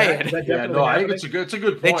just coming back? saying. Is that Yeah, definitely no, I think happening? it's a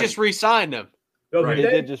good They point. just re-signed him. Oh, Right. did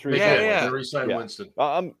they did just They resign. did. Yeah. They re-signed Yeah. Winston.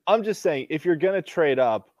 I'm just saying, if you're going to trade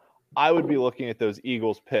up, I would be looking at those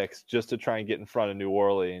Eagles picks just to try and get in front of New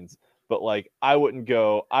Orleans. But like, I wouldn't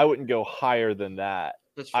go higher than that.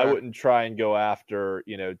 That's I fair. wouldn't try and go after,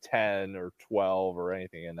 10 or 12 or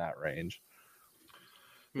anything in that range.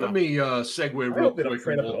 Let me segue real hope they don't quick.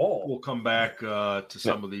 trade And up at all. we'll come back to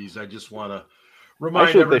some of these. I just want to remind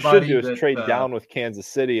Actually, what they should everybody do is that, trade down with Kansas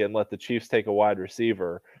City and let the Chiefs take a wide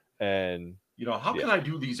receiver. And how can I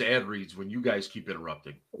do these ad reads when you guys keep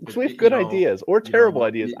interrupting? we have good ideas or terrible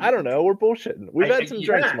ideas. you- I don't know. We're bullshitting. We've had some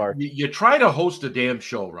drinks, Mark. You try to host a damn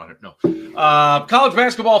show, Ron. No. College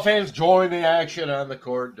basketball fans, join the action on the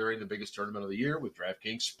court during the biggest tournament of the year with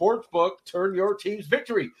DraftKings Sportsbook. Turn your team's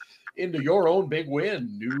victory into your own big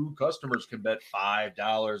win. New customers can bet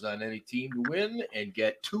 $5 on any team to win and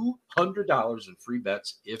get $200 in free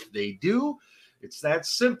bets if they do. It's that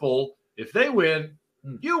simple. If they win,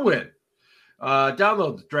 you win.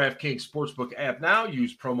 Download the DraftKings Sportsbook app now.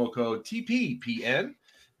 Use promo code TPPN.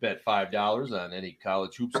 Bet $5 on any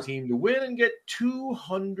college hoops team to win and get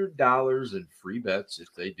 $200 in free bets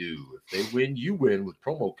if they do. If they win, you win with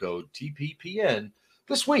promo code TPPN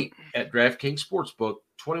this week at DraftKings Sportsbook.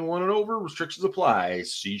 21 and over. Restrictions apply.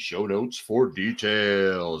 See show notes for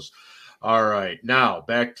details. All right. Now,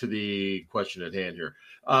 back to the question at hand here.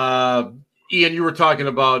 Ian, you were talking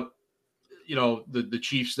about the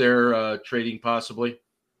Chiefs there trading possibly.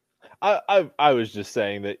 I was just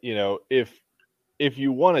saying that if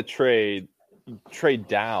you want to trade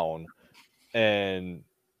down, and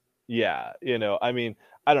I mean,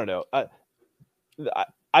 I don't know.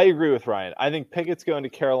 I agree with Ryan. I think Pickett's going to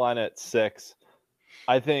Carolina at 6.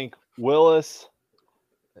 I think Willis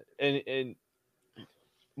and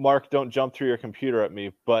Mark, don't jump through your computer at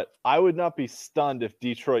me, but I would not be stunned if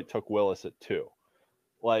Detroit took Willis at 2.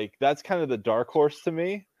 Like, that's kind of the dark horse to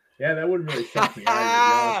me. Yeah, that wouldn't really shock me.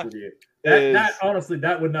 Either, to be honest with you. That honestly,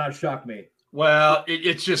 that would not shock me. Well,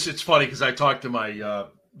 it's funny because I talked to my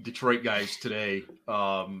Detroit guys today,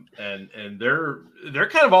 and they're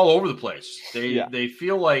kind of all over the place. They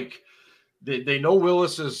feel like they know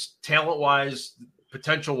Willis is talent wise,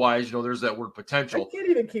 potential wise. There's that word potential. I can't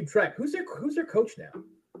even keep track. Who's their coach now?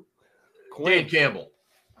 Dan Campbell.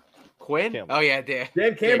 Quinn? Campbell. Oh yeah, Dan.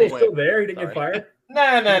 Dan Campbell's Quinn. still there. He didn't get fired.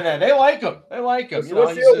 No. They like him. So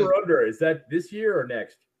what's the over under? Is that this year or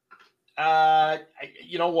next?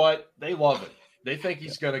 You know what? They love it. They think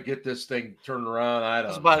he's going to get this thing turned around. I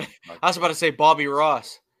was about to say Bobby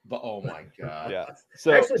Ross. But oh my god. Yeah.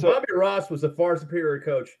 Actually, Bobby Ross was a far superior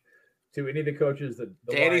coach to any of the coaches that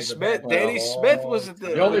Danny Smith. Danny Smith was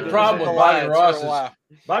the only problem with Bobby Ross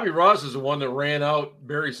is Bobby Ross is the one that ran out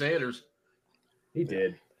Barry Sanders. He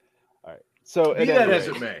did. All right. So be that as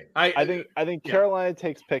it may, I think Carolina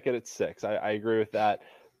takes Pickett at 6. I agree with that.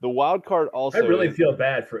 The wild card also. I really feel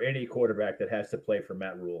bad for any quarterback that has to play for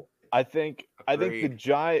Matt Rule. I think the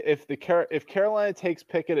Giants, if Carolina takes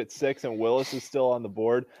Pickett at 6 and Willis is still on the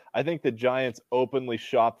board, I think the Giants openly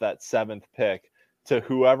shop that 7th pick to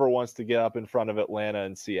whoever wants to get up in front of Atlanta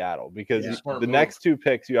and Seattle, because the next 2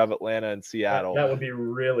 picks you have Atlanta and Seattle. That would be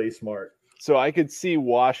really smart. So I could see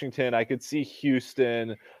Washington, I could see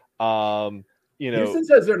Houston. Houston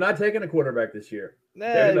says they're not taking a quarterback this year. Mills'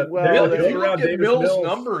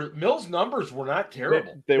 numbers were not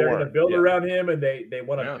terrible. They're going to build around him, and they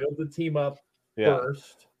want to build the team up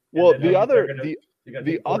first. Well, the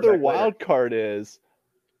other wild card is,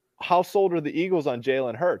 how sold are the Eagles on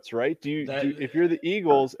Jalen Hurts? Right? If you're the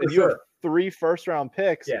Eagles and you have 3 first-round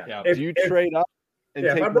picks, do you trade up? And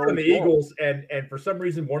take if I'm running the Eagles, and for some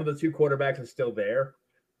reason one of the 2 quarterbacks is still there,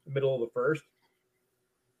 middle of the first.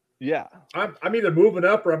 Yeah, I'm either moving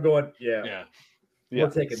up or I'm going. We're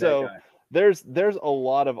taking that guy. There's a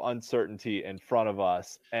lot of uncertainty in front of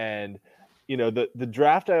us, and the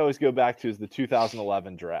draft I always go back to is the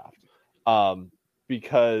 2011 draft,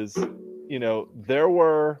 because, there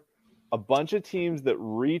were a bunch of teams that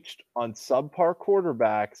reached on subpar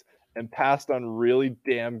quarterbacks and passed on really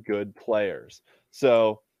damn good players.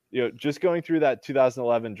 So, just going through that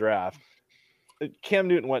 2011 draft, Cam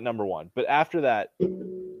Newton went number 1. But after that,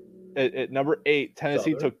 at number 8,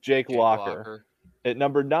 Tennessee took Jake Locker. At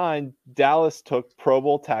number 9, Dallas took Pro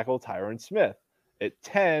Bowl tackle Tyron Smith. At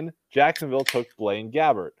 10, Jacksonville took Blaine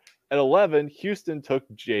Gabbert. At 11, Houston took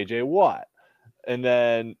J.J. Watt. And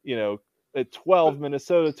then, at 12,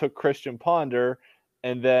 Minnesota took Christian Ponder.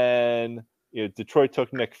 And then, Detroit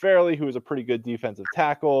took Nick Fairley, who was a pretty good defensive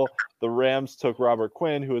tackle. The Rams took Robert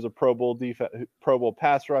Quinn, who was a Pro Bowl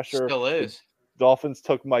pass rusher. Still is. Dolphins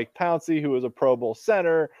took Mike Pouncey, who was a Pro Bowl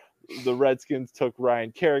center. The Redskins took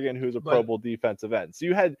Ryan Kerrigan, who's a Pro Bowl defensive end. So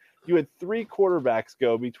you had 3 quarterbacks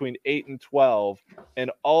go between 8 and 12, and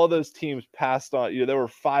all those teams passed on. There were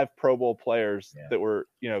 5 Pro Bowl players that were,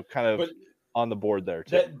 kind of on the board there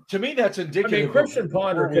too. To me, that's indicative. Christian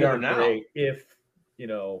Ponder could have been great if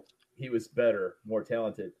he was better, more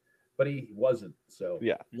talented, but he wasn't. So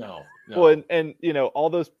no. Well, and all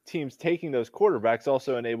those teams taking those quarterbacks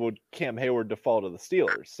also enabled Cam Hayward to fall to the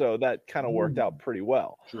Steelers, so that kind of worked out pretty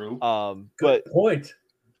well. True. Good point.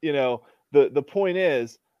 The point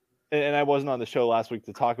is, and I wasn't on the show last week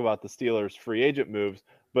to talk about the Steelers' free agent moves,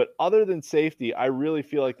 but other than safety, I really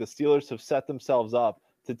feel like the Steelers have set themselves up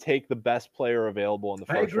to take the best player available in the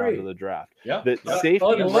first round of the draft. Yeah. That safety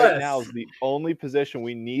right now is the only position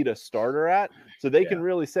we need a starter at. So they can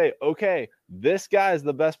really say, okay, this guy is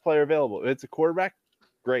the best player available. If it's a quarterback,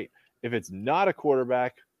 great. If it's not a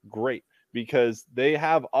quarterback, great. Because they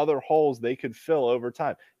have other holes they could fill over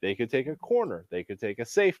time. They could take a corner. They could take a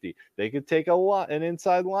safety. They could take an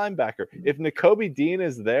inside linebacker. If Nakobe Dean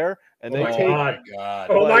is there and they take...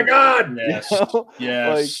 my God. Yes.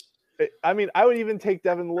 Yes. I mean, I would even take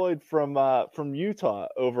Devin Lloyd from Utah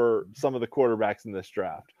over some of the quarterbacks in this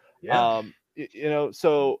draft. Yeah.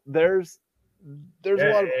 So there's a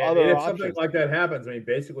lot of other if options. Something like that happens,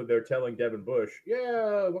 basically they're telling Devin Bush,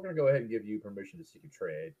 we're going to go ahead and give you permission to seek a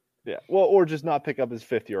trade. Yeah. Well, or just not pick up his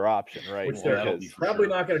 5th-year option, right? Which they're probably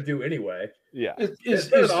not going to do anyway. Yeah. It's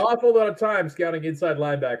been an awful lot of time scouting inside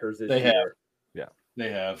linebackers this year. They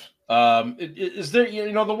have. Is there,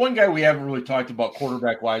 the one guy we haven't really talked about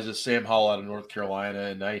quarterback wise is Sam Howell out of North Carolina,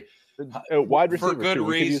 and wide receiver for good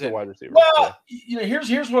reason. Wide receiver. Well,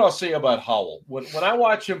 here's what I'll say about Howell. When I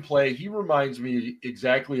watch him play, he reminds me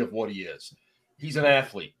exactly of what he is. He's an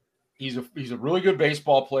athlete. He's a really good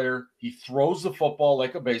baseball player. He throws the football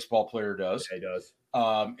like a baseball player does. Yeah, he does.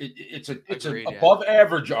 It's an above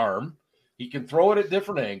average arm. He can throw it at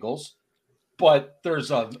different angles. But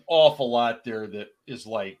there's an awful lot there that is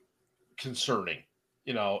concerning,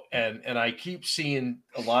 and I keep seeing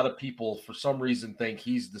a lot of people for some reason think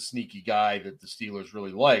he's the sneaky guy that the Steelers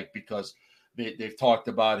really like because they've talked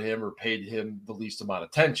about him or paid him the least amount of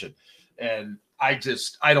attention. And I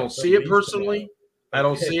don't see it personally. I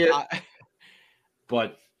don't see it.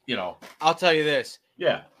 But, I'll tell you this.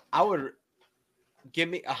 Yeah. I would give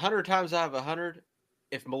me 100 times out of 100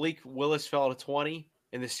 if Malik Willis fell to 20.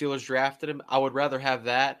 And the Steelers drafted him, I would rather have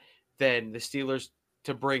that than the Steelers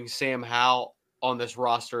to bring Sam Howell on this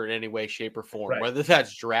roster in any way, shape, or form, whether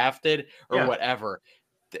that's drafted or whatever.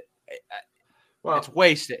 Well, it's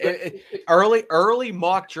wasted. Early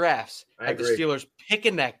mock drafts have the Steelers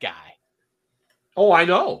picking that guy. Oh, I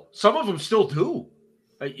know. Some of them still do.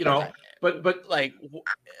 But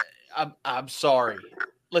I'm sorry.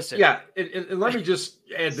 Listen. Yeah, and let me just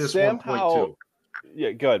add this Sam one point Howell, too.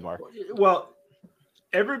 Yeah, go ahead, Mark. Well,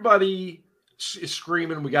 everybody is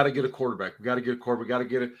screaming, we got to get a quarterback. We got to get a quarterback. We got to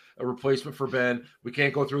get a replacement for Ben. We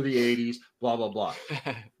can't go through the 80s, blah, blah, blah.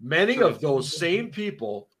 Many of those same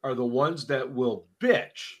people are the ones that will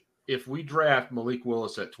bitch if we draft Malik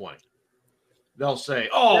Willis at 20. They'll say,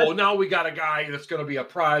 now we got a guy that's going to be a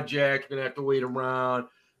project, going to have to wait around.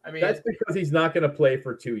 That's because he's not going to play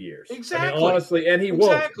for 2 years. Exactly. Honestly, and he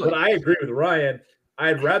won't. But I agree with Ryan.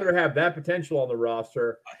 I'd rather have that potential on the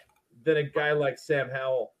roster than a guy like Sam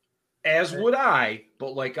Howell. As would I,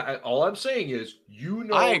 but all I'm saying is,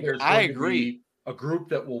 I agree. To be a group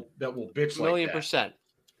that will bitch like that. 1,000,000%.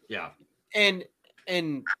 Yeah. And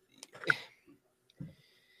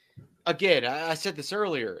again, I said this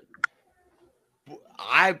earlier.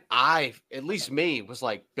 I at least me was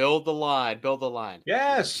like, build the line.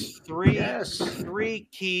 Yes. Three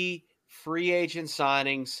key free agent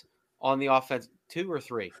signings on the offense. 2 or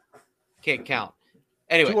 3. Can't count.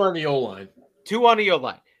 Anyway. 2 on the O-line. 2 on the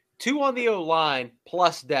O-line. 2 on the O-line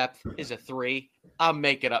plus depth is a 3. I'm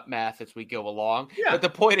making up math as we go along. Yeah. But the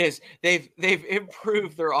point is they've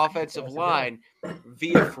improved their offensive line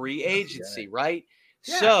via free agency, right?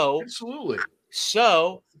 Yeah, absolutely.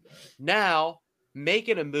 So now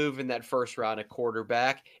making a move in that first round at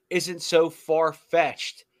quarterback isn't so far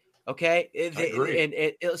fetched. Okay. I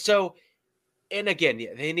agree. And again,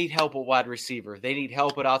 they need help at wide receiver. They need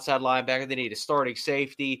help at outside linebacker. They need a starting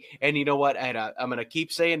safety. And you know what? And I'm going to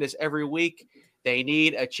keep saying this every week. They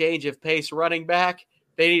need a change of pace running back.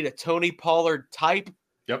 They need a Tony Pollard type.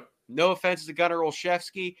 Yep. No offense to Gunnar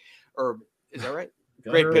Olszewski, or is that right?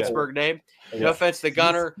 Gunnar, Great Pittsburgh name. Yeah. No offense to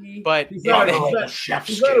Gunnar, but he's not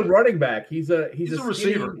a running back. He's a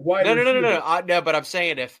receiver. Wide receiver. No, but I'm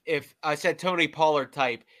saying if I said Tony Pollard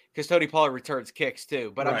type, because Tony Pollard returns kicks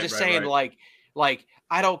too. But I'm just saying, like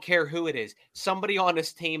I don't care who it is, somebody on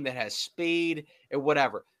this team that has speed and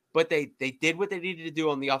whatever. But they did what they needed to do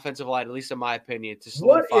on the offensive line, at least in my opinion, to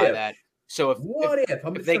solidify that. So I'm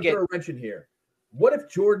just going to throw a wrench in here. What if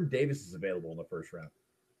Jordan Davis is available in the first round?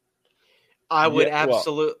 I would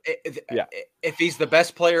absolutely. If he's the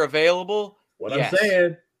best player available, I'm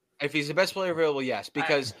saying. If he's the best player available, yes,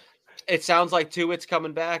 because it sounds like Tuitt's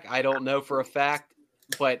coming back. I don't know for a fact,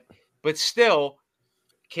 but still,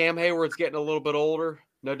 Cam Hayward's getting a little bit older.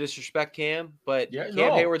 No disrespect, Cam, but Cam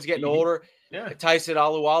Hayward's getting older. Yeah. Tyson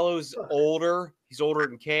Alualu's older. He's older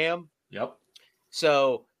than Cam. Yep.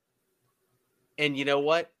 So, and you know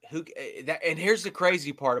what? And here's the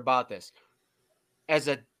crazy part about this.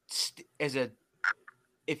 If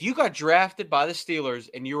you got drafted by the Steelers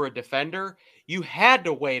and you were a defender, you had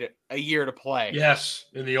to wait a year to play. Yes,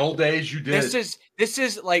 in the old days you did. This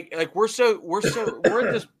is like we're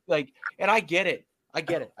in this like, and I get it. I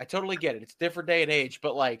totally get it. It's a different day and age,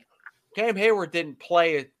 but like Cam Hayward didn't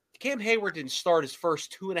play. Cam Hayward didn't start his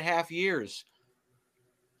first 2.5 years.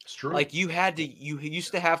 It's true. Like you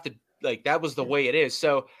used to have to, like, that was the way it is.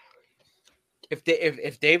 So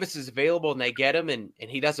if Davis is available and they get him and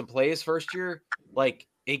he doesn't play his first year, like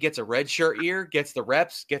he gets a red shirt year, gets the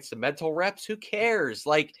reps, gets the mental reps, who cares?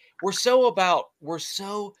 Like we're so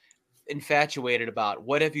infatuated about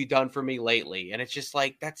what have you done for me lately? And it's just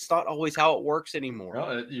like, that's not always how it works anymore.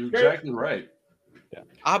 No, you're exactly right. Yeah.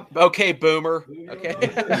 I'm okay, Boomer. Okay.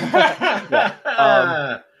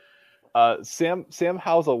 Sam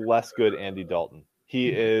Howell's a less good Andy Dalton. He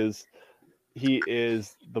is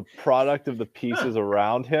the product of the pieces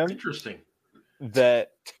around him. Interesting.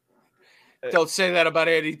 That don't say that about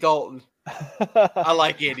Andy Dalton. I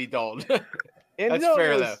like Andy Dalton. Andy That's Dalton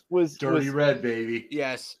fair though. Was dirty red, baby.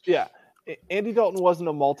 Yes. Yeah. Andy Dalton wasn't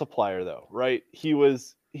a multiplier though, right? He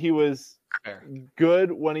was fair.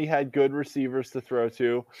 Good when he had good receivers to throw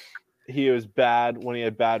to. He was bad when he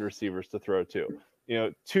had bad receivers to throw to.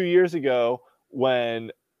 2 years ago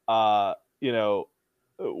when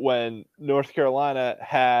when North Carolina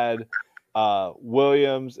had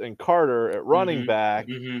Williams and Carter at running back,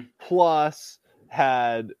 plus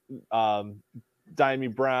had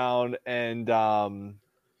Dimey Brown and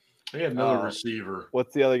they had another receiver.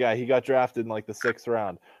 What's the other guy? He got drafted in like the 6th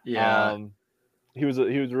round. Yeah. He was a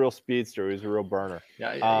real speedster. He was a real burner.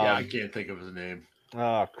 Yeah, I can't think of his name.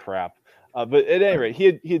 Oh crap! But at any rate,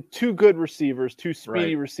 he had 2 good receivers, 2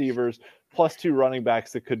 speedy receivers, plus 2 running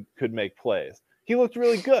backs that could make plays. He looked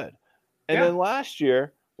really good. And then last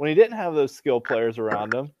year, when he didn't have those skill players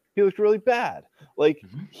around him, he looked really bad. Like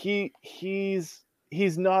he's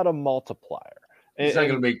not a multiplier. He's not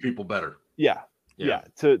going to make people better. Yeah.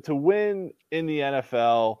 To win in the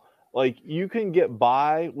NFL, like you can get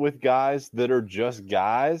by with guys that are just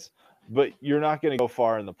guys, but you're not going to go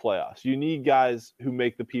far in the playoffs. You need guys who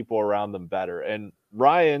make the people around them better. And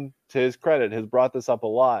Ryan, to his credit, has brought this up a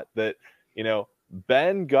lot that,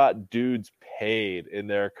 Ben got dudes paid in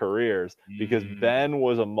their careers because Ben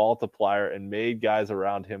was a multiplier and made guys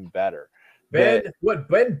around him better. What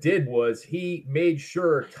Ben did was he made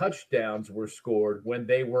sure touchdowns were scored when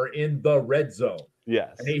they were in the red zone.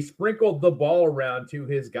 Yes. And he sprinkled the ball around to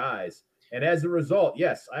his guys. And as a result,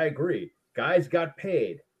 yes, I agree. Guys got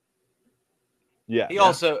paid. Yeah. He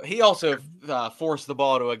also forced the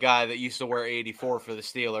ball to a guy that used to wear 84 for the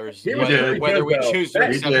Steelers. Whether we choose to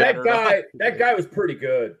accept that or not. That guy was pretty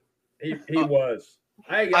good. He was.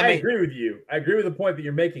 I agree with you. I agree with the point that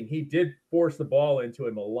you're making. He did force the ball into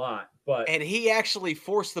him a lot, and he actually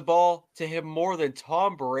forced the ball to him more than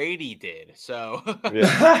Tom Brady did. So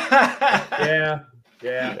yeah.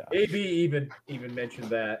 AB even mentioned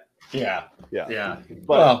that. Yeah.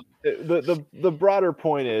 But the broader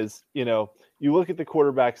point is, you look at the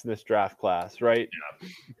quarterbacks in this draft class, right? Yeah.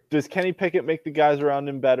 Does Kenny Pickett make the guys around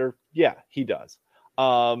him better? Yeah, he does.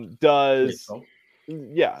 Yeah.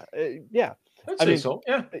 Yeah. I'd say so.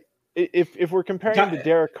 Yeah. if we're comparing him to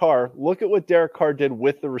Derek Carr, look at what Derek Carr did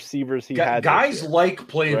with the receivers he had. Guys like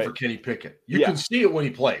playing for Kenny Pickett. You can see it when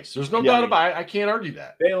he plays. There's no doubt about it. I can't argue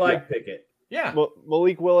that. They like Pickett. Yeah.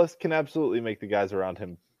 Malik Willis can absolutely make the guys around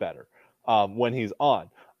him better when he's on.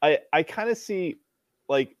 I kind of see,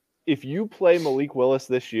 like, if you play Malik Willis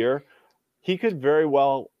this year, he could very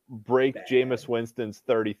well break Jameis Winston's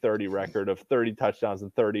 30-30 record of 30 touchdowns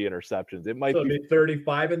and 30 interceptions. It might be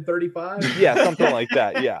 35 and 35. Yeah, something like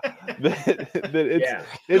that. Yeah,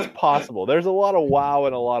 it's possible. There's a lot of wow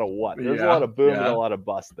and a lot of what. There's a lot of boom and a lot of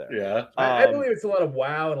bust there. Yeah, I believe it's a lot of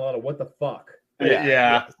wow and a lot of what the fuck.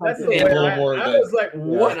 Yeah. That's the way I was like,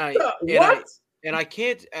 what? What? And I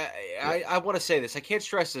can't. I want to say this. I can't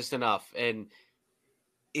stress this enough. And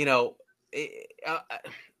I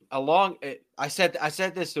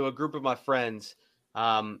said this to a group of my friends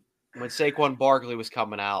when Saquon Barkley was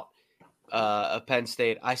coming out of Penn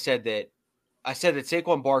State. I said that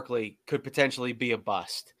Saquon Barkley could potentially be a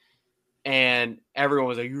bust, and everyone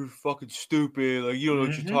was like, "You're fucking stupid! Like, you don't know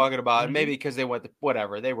what you're talking about." And maybe because they went to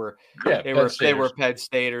whatever they were Penn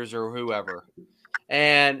Staters or whoever,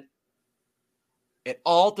 and it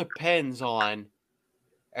all depends on.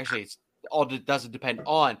 Actually, it doesn't depend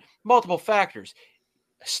on multiple factors.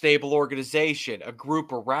 A stable organization, a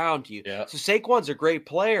group around you. Yeah. So Saquon's a great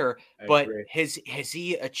player, but has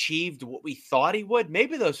he achieved what we thought he would?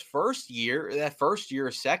 Maybe that first year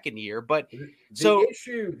or second year, but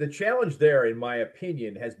the challenge there, in my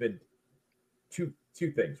opinion, has been two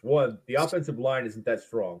things. One, the offensive line isn't that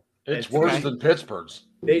strong. It's worse than Pittsburgh's.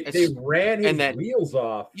 They ran his wheels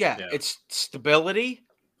off. Yeah, it's stability.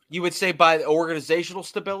 You would say by the organizational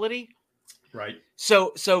stability. Right.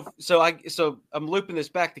 So I'm looping this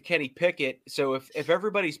back to Kenny Pickett. So if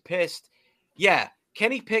everybody's pissed, yeah,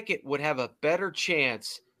 Kenny Pickett would have a better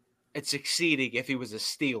chance at succeeding if he was a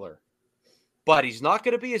Steeler. But he's not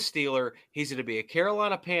going to be a Steeler. He's going to be a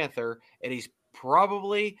Carolina Panther, and he's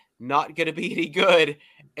probably not going to be any good.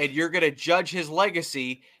 And you're going to judge his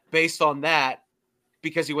legacy based on that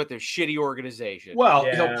because he went to a shitty organization. Well,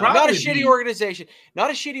 he'll probably not a shitty organization. Not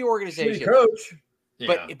a shitty organization. Shitty coach.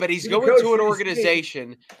 But he's going to an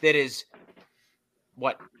organization that is,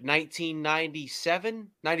 what, 1997?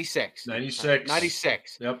 96.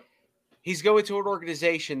 96. Yep. He's going to an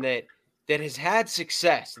organization that has had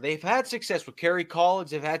success. They've had success with Kerry Collins.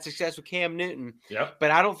 They've had success with Cam Newton. Yep. But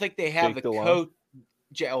I don't think they have Jake the coach.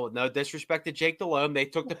 Oh, no disrespect to Jake Delhomme. They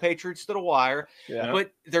took the Patriots to the wire. Yeah.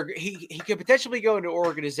 But he could potentially go into an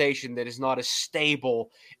organization that is not as stable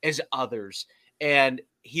as others. And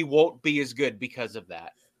he won't be as good because of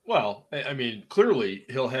that. Well, I mean, clearly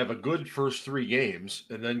he'll have a good first 3 games,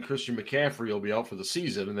 and then Christian McCaffrey will be out for the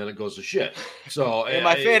season, and then it goes to shit. So and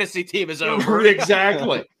my fantasy team is over.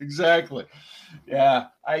 Exactly. Yeah,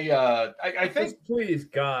 I think. Please,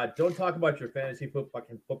 God, don't talk about your fantasy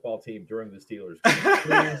football team during the Steelers.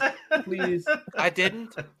 Please. I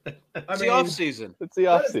didn't. It's the off season. It's the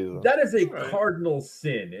off season. That is a cardinal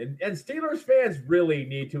sin, and Steelers fans really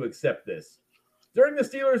need to accept this. During the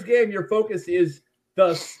Steelers game, your focus is the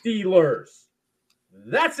Steelers.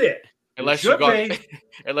 That's it. Unless you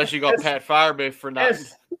got Pat Fireman for nothing.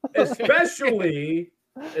 Especially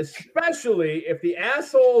if the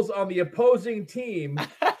assholes on the opposing team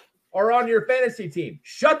are on your fantasy team.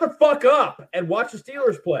 Shut the fuck up and watch the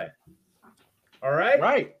Steelers play. All right?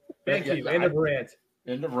 Right. Thank you. End of rant.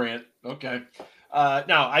 Okay.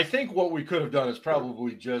 Now, I think what we could have done is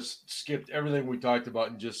probably just skipped everything we talked about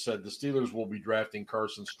and just said the Steelers will be drafting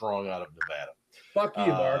Carson Strong out of Nevada. Fuck you,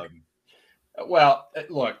 Mark. Well,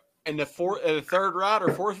 look. In the third round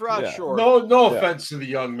or fourth round, sure. No offense to the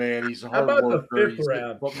young man. He's a hard worker. How about the 5th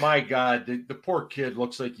round? But my God, the poor kid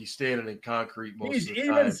looks like he's standing in concrete most of the time. He's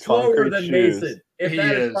even slower than Mason, if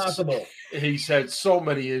that is possible. He's had so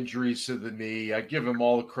many injuries to the knee. I give him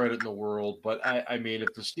all the credit in the world. But, I mean,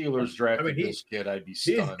 if the Steelers drafted this kid, I'd be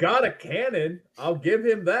stunned. He's got a cannon. I'll give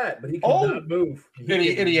him that. But he cannot move.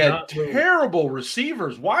 He had terrible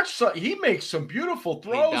receivers. He makes some beautiful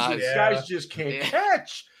throws that guys just can't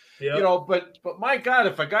catch. Yep. But my God,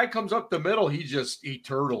 if a guy comes up the middle, he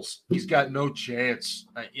turtles. He's got no chance.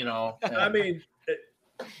 I mean,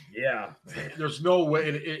 yeah. There's no way.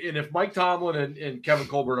 And if Mike Tomlin and Kevin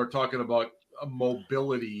Colbert are talking about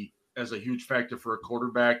mobility as a huge factor for a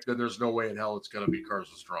quarterback, then there's no way in hell it's going to be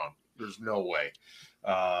Carson Strong. There's no way.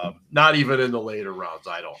 Not even in the later rounds.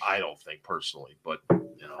 I don't think personally, but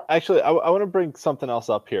Actually, I want to bring something else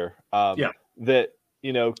up here. That.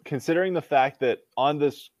 Considering the fact that on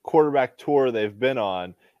this quarterback tour they've been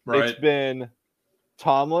on, it's been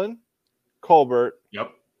Tomlin, Colbert,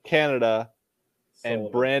 Canada,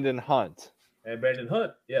 and Brandon Hunt.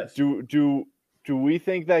 Yes. Do do we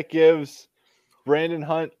think that gives Brandon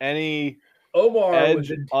Hunt any Omar edge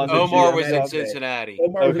was in, on the Omar GM was in job? Cincinnati.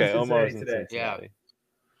 Omar was Okay, in Omar's Cincinnati in today. Cincinnati.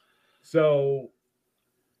 So,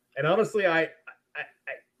 and honestly, I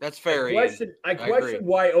That's fair. Ian. I question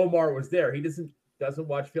why Omar was there. He doesn't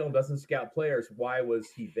watch film, doesn't scout players. Why was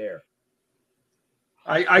he there?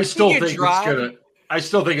 I still He could think drive. I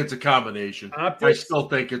still think it's a combination. Optics, I still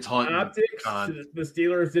think it's Hunt. Optics. The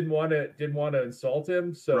Steelers didn't want to insult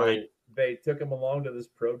him, so Right. they took him along to this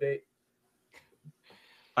pro date.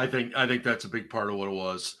 I think that's a big part of what it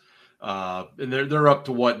was. And they're up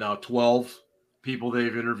to what now? 12 people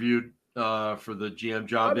they've interviewed for the GM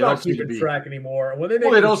job. I'm they not don't seem keeping to be track anymore. When they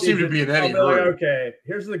make they don't seem to be in any I'll be like, hurry. okay,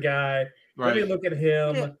 here's the guy. Right. Let me look at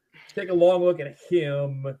him. Take a long look at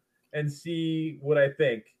him and see what I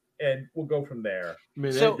think, and we'll go from there. I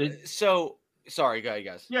mean, So sorry, go ahead,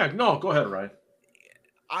 guys. Yeah, no, go ahead, Ryan.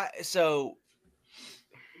 I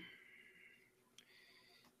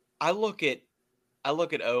look at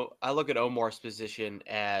Omar's position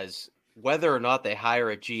as whether or not they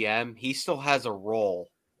hire a GM, he still has a role.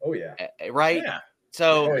 Oh yeah. Right? Yeah.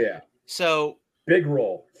 So oh yeah. So big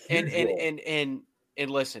role. And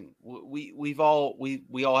listen, we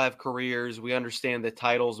all have careers. We understand that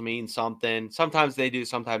titles mean something. Sometimes they do,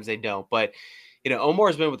 sometimes they don't. But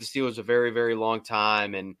Omar's been with the Steelers a very, very long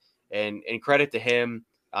time, and credit to him.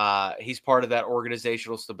 He's part of that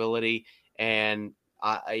organizational stability, and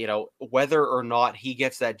whether or not he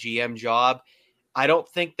gets that GM job, I don't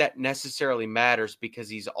think that necessarily matters because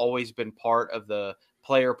he's always been part of the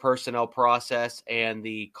player personnel process and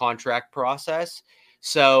the contract process.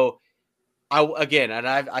 So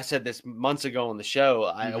I said this months ago on the show.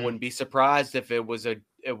 I wouldn't be surprised if it was a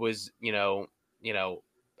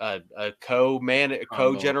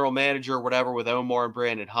co-general manager or whatever with Omar and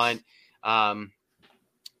Brandon Hunt.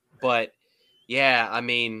 But yeah, I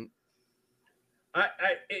mean,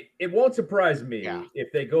 it won't surprise me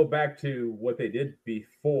if they go back to what they did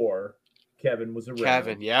before Kevin was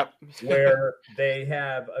around. Yep. Where they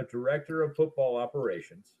have a director of football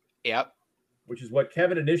operations. Yep. Which is what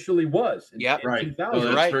Kevin initially was. In 2000. Oh,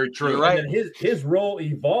 that's very true. Right. And then his role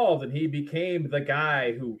evolved, and he became the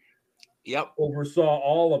guy who oversaw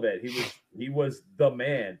all of it. He was the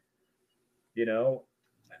man.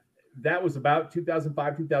 That was about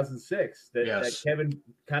 2005, 2006 that Kevin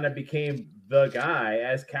kind of became the guy.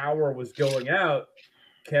 As Cowher was going out,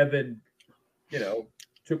 Kevin,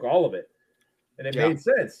 took all of it. And it made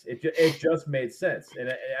sense. It just made sense.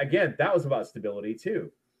 And again, that was about stability too.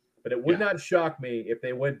 But it would not shock me if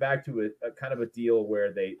they went back to a kind of a deal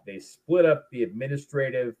where they split up the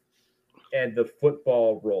administrative and the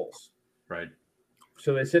football roles. Right.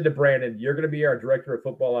 So they said to Brandon, "You're going to be our director of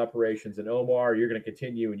football operations, and Omar, you're going to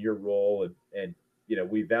continue in your role. And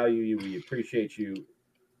we value you, we appreciate you.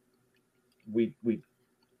 We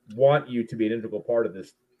want you to be an integral part of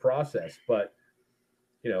this process. But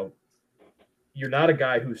you're not a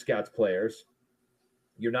guy who scouts players.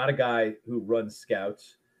 You're not a guy who runs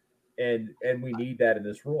scouts." And we need that in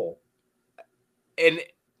this role. And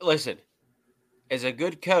listen, as a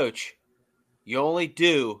good coach, you only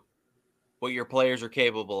do what your players are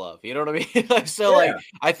capable of. You know what I mean? So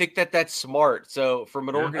I think that's smart. So from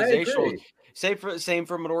an organizational, same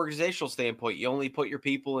from an organizational standpoint, you only put your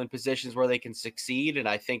people in positions where they can succeed. And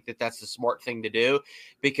I think that's the smart thing to do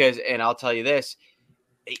because, and I'll tell you this,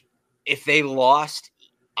 if they lost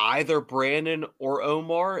either Brandon or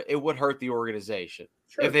Omar, it would hurt the organization.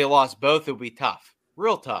 Sure. If they lost both, it would be tough,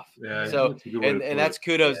 real tough. Yeah, so, and that's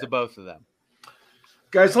kudos to both of them.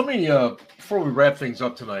 Guys, let me, before we wrap things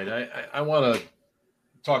up tonight, I want to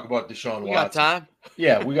talk about Deshaun Watson. We got time?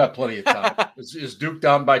 Yeah, we got plenty of time. Is Duke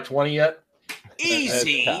down by 20 yet?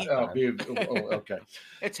 Easy. Okay.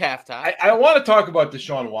 It's halftime. I want to talk about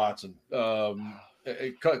Deshaun Watson.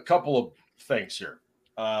 A couple of things here.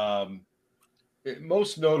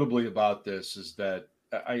 Most notably about this is that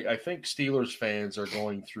I think Steelers fans are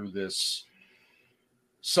going through this.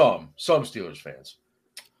 Some Steelers fans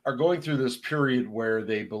are going through this period where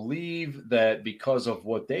they believe that because of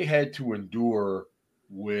what they had to endure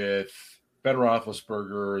with Ben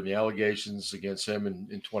Roethlisberger and the allegations against him in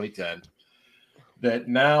 2010, that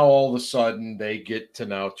now all of a sudden they get to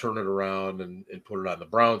now turn it around and put it on the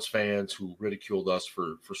Browns fans who ridiculed us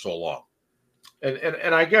for so long.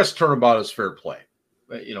 And I guess turnabout is fair play.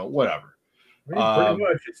 Whatever. Pretty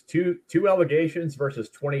much, it's two allegations versus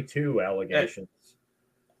 22 allegations.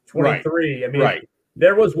 23. Right. I mean,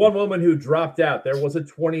 there was one woman who dropped out. There was a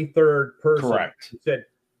 23rd person who said,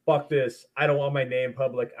 "Fuck this! I don't want my name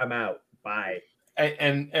public. I'm out. Bye."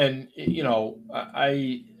 And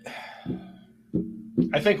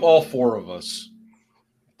I think all four of us,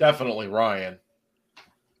 definitely Ryan,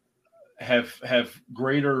 have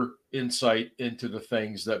greater insight into the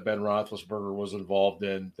things that Ben Roethlisberger was involved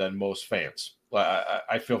in than most fans.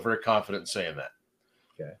 I feel very confident in saying that.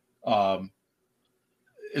 Okay.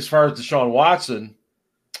 As far as Deshaun Watson,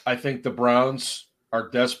 I think the Browns are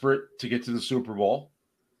desperate to get to the Super Bowl.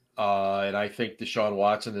 And I think Deshaun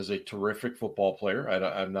Watson is a terrific football player.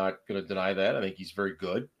 I'm not going to deny that. I think he's very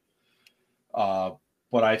good. But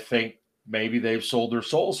I think maybe they've sold their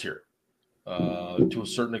souls here to a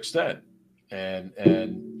certain extent.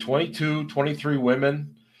 And 22, 23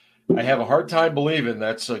 women, I have a hard time believing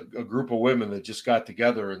that's a group of women that just got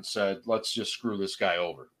together and said, let's just screw this guy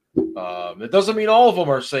over. It doesn't mean all of them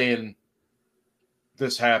are saying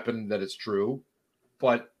this happened, that it's true.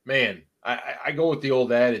 But, man, I go with the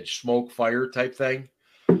old adage, smoke, fire type thing.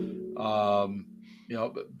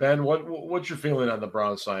 Ben, what's your feeling on the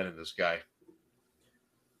Browns signing this guy?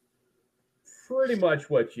 Pretty much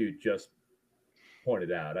what you just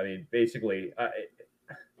pointed out. I mean, basically,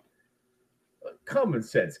 common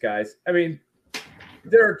sense, guys. I mean,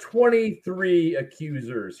 there are 23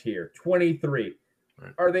 accusers here. 23.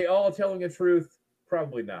 Right. Are they all telling the truth?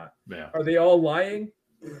 Probably not. Yeah. Are they all lying?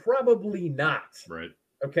 Probably not. Right.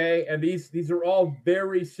 Okay. And these are all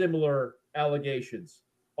very similar allegations.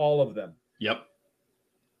 All of them. Yep.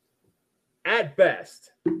 At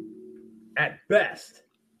best,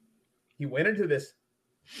 he went into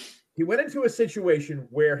a situation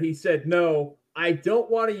where he said, no, I don't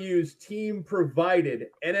want to use team provided,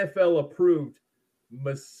 NFL approved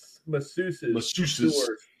masseuses.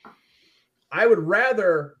 I would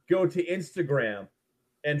rather go to Instagram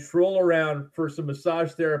and troll around for some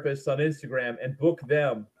massage therapists on Instagram and book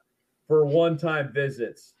them for one-time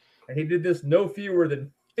visits. And he did this no fewer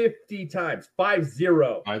than 50 times, 50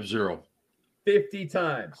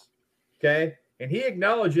 times. Okay. And he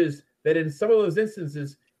acknowledges that in some of those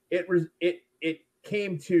instances, it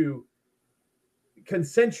came to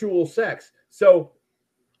consensual sex. So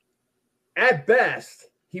at best,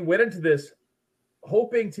 he went into this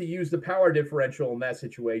hoping to use the power differential in that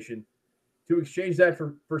situation to exchange that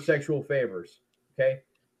for sexual favors. Okay.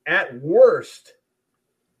 At worst,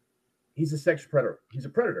 he's a sex predator. He's a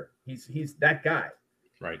predator. He's that guy.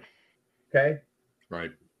 Right. Okay.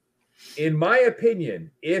 Right. In my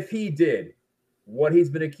opinion, if he did what he's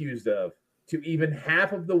been accused of to even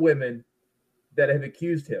half of the women that have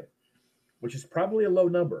accused him, which is probably a low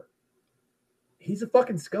number, he's a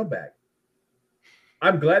fucking scumbag.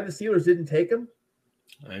 I'm glad the Steelers didn't take him.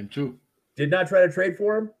 I am too. Did not try to trade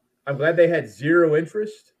for him. I'm glad they had zero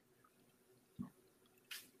interest.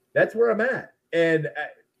 That's where I'm at. And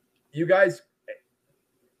you guys,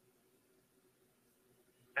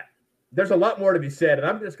 there's a lot more to be said, and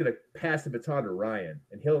I'm just going to pass the baton to Ryan,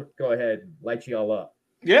 and he'll go ahead and light you all up.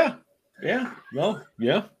 Yeah. Yeah. Well,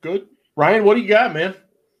 yeah. Good. Ryan, what do you got, man?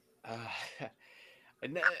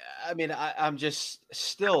 I mean, I'm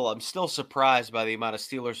still surprised by the amount of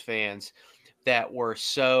Steelers fans that were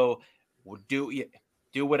so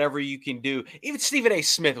do whatever you can do. Even Stephen A.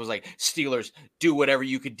 Smith was like, Steelers, do whatever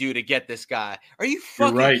you could do to get this guy. Are you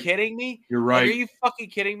fucking kidding me? You're right. Like, are you fucking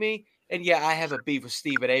kidding me? And yeah, I have a beef with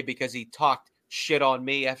Stephen A. because he talked shit on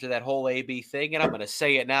me after that whole AB thing, and I'm going to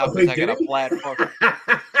say it now because I got a platform.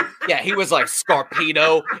 Yeah, he was like,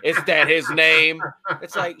 Scarpino, is that his name?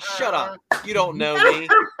 It's like, shut up. You don't know me.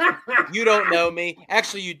 You don't know me.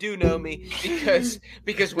 Actually, you do know me because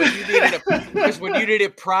when you needed a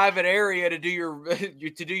private area to do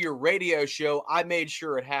your radio show, I made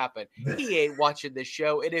sure it happened. He ain't watching this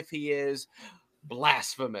show, and if he is,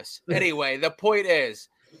 blasphemous. Anyway, the point is,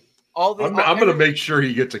 I'm going to make sure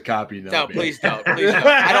he gets a copy now. No, please don't. Please don't.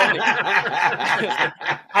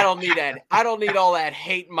 I don't need that. I don't need all that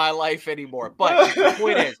hate in my life anymore. But the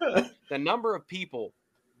point is, the number of people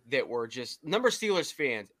that were number of Steelers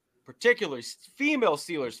fans, particularly female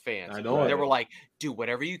Steelers fans, they were like, do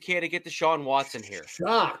whatever you can to get Deshaun Watson here.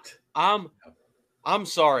 Shocked. I'm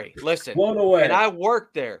sorry. Listen. Blown away. And I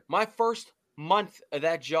worked there. My first month of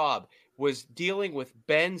that job was dealing with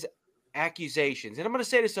Ben's accusations. And I'm going to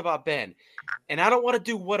say this about Ben, and I don't want to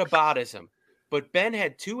do whataboutism, but Ben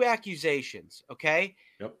had 2 accusations, okay?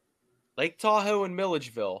 Yep. Lake Tahoe and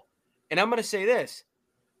Milledgeville. And I'm going to say this.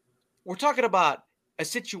 We're talking about a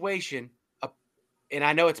situation, and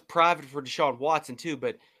I know it's private for Deshaun Watson too,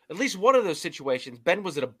 but at least one of those situations, Ben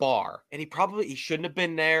was at a bar, and he shouldn't have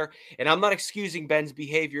been there. And I'm not excusing Ben's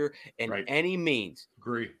behavior in any means.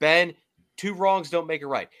 Agree. Ben, 2 wrongs don't make it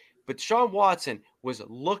right. But Deshaun Watson was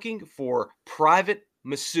looking for private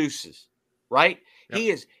masseuses, right?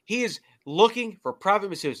 Yep. He is looking for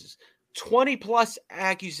private masseuses. 20+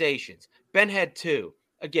 accusations. Ben had 2.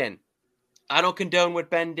 Again, I don't condone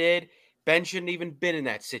what Ben did. Ben shouldn't even been in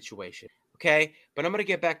that situation. Okay, but I'm going to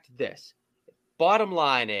get back to this. Bottom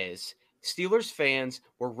line is, Steelers fans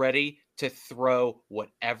were ready to throw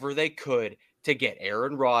whatever they could to get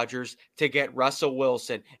Aaron Rodgers, to get Russell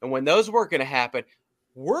Wilson. And when those weren't going to happen,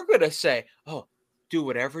 we're going to say, oh, do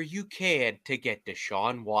whatever you can to get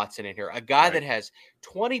Deshaun Watson in here, a guy that has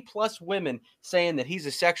 20-plus women saying that he's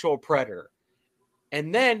a sexual predator.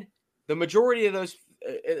 And then the majority of those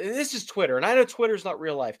this is Twitter, and I know Twitter's not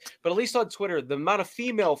real life, but at least on Twitter, the amount of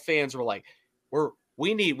female fans were like,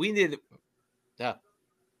 we need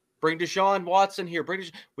bring Deshaun Watson here.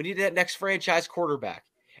 We need that next franchise quarterback.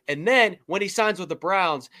 And then when he signs with the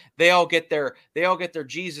Browns, they all get their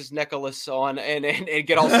Jesus necklace on and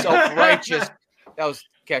get all self-righteous. That was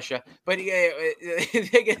Kesha, but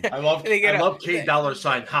I love K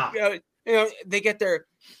 $sign ha. They get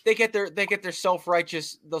their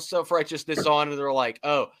self-righteousness on, and they're like,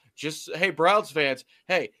 oh, just hey, Browns fans,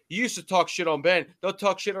 hey, you used to talk shit on Ben, don't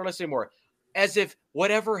talk shit on us anymore, as if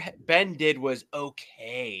whatever Ben did was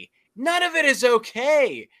okay. None of it is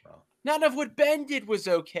okay. None of what Ben did was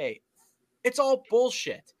okay. It's all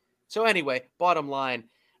bullshit. So anyway, bottom line,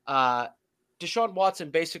 Deshaun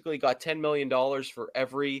Watson basically got $10 million for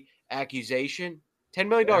every accusation. $10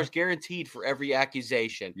 million guaranteed for every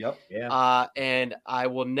accusation. Yep. Yeah. And I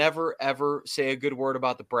will never, ever say a good word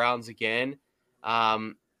about the Browns again.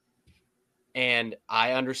 And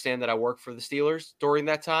I understand that I worked for the Steelers during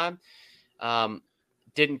that time.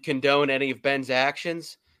 Didn't condone any of Ben's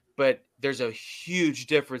actions, but there's a huge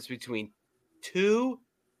difference between 2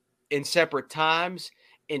 in separate times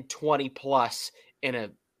and 20 plus in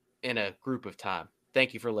a group of time.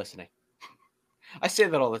 Thank you for listening. I say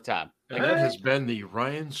that all the time. And that has been the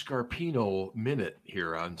Ryan Scarpino Minute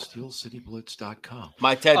here on SteelCityBlitz.com.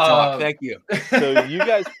 My TED Talk. Thank you. So you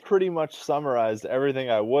guys pretty much summarized everything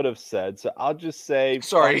I would have said. So I'll just say,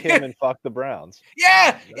 sorry, fuck him and fuck the Browns.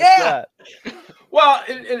 Yeah, That's that. Well,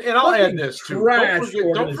 and I'll add this too.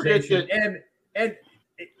 Don't forget that and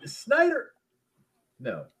Snyder.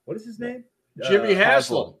 No, what is his name? Jimmy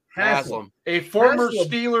Haslam, a former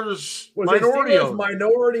Steelers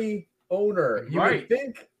minority owner. You would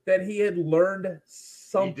think that he had learned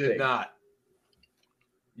something. He did not.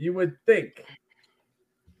 You would think.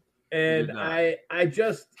 And I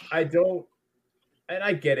don't, and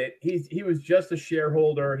I get it. He was just a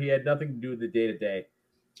shareholder. He had nothing to do with the day-to-day.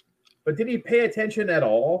 But did he pay attention at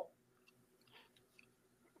all?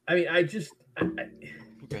 I mean,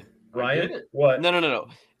 okay. Ryan, what? No.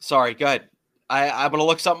 Sorry, go ahead. I'm going to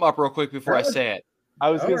look something up real quick before I say it. I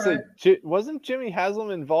was going to say, wasn't Jimmy Haslam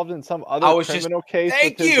involved in some other criminal case?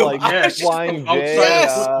 Thank you. Flying J,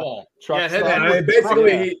 football. Truck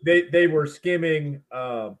basically, they were skimming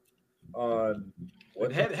on.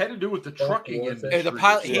 It had to do with the trucking industry. The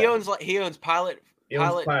pilot. He owns Pilot.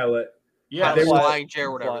 Yeah, they were Flying J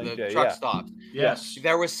or whatever. The truck stops. Yes,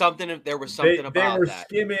 there was something about they that. They were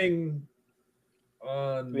skimming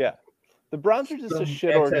on. Yeah. The Browns are just a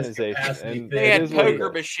shit organization. And they had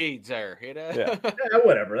poker machines there, you know. Yeah,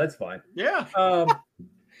 whatever. That's fine. Yeah. I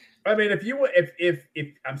mean, if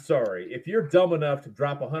I'm sorry, if you're dumb enough to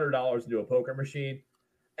drop $100 into a poker machine,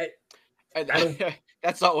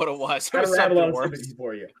 that's not what it was. I don't have a lot of sympathy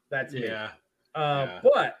for you. That's me.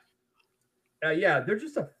 But they're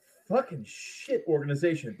just a fucking shit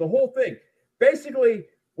organization. The whole thing, basically.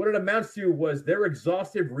 What it amounts to was their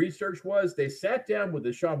exhaustive research was they sat down with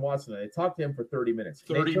Deshaun Watson and they talked to him for 30 minutes.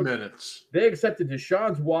 30 minutes. They accepted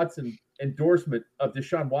Deshaun Watson endorsement of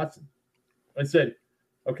Deshaun Watson and said,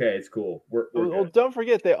 okay, it's cool. We're well, don't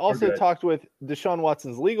forget, they also talked with Deshaun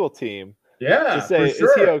Watson's legal team to say, is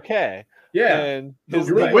he okay? Yeah. And his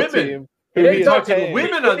legal team. They talked to the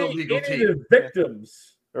women on the legal team. The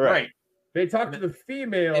victims. Right. They talked to the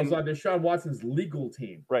females on Deshaun Watson's legal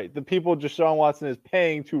team. Right. The people Deshaun Watson is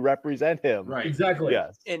paying to represent him. Right. Exactly.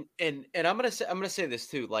 Yes. And I'm gonna say this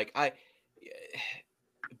too. Like I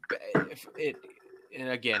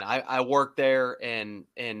worked there and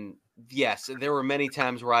yes, there were many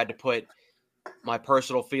times where I had to put my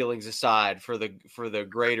personal feelings aside for the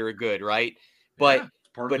greater good, right? But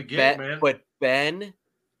Ben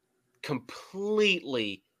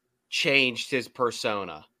completely changed his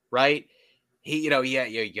persona, right? You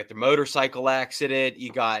get the motorcycle accident.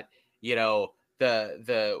 You got,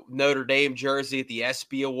 the Notre Dame jersey at the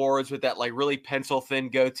ESPY Awards with that like really pencil thin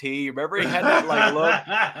goatee. Remember he had that like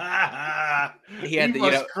look. He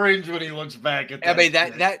must cringe when he looks back at that. I mean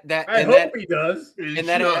that. I hope he does. And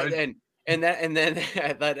then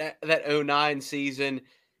that 09 season,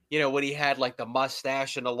 when he had like the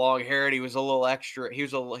mustache and the long hair, and he was a little extra. He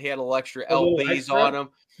had a little extra lbs on him.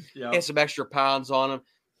 Yeah. He had some extra pounds on him.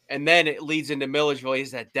 And then it leads into Milledgeville. He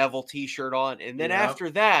has that devil T-shirt on. And then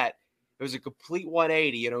after that, it was a complete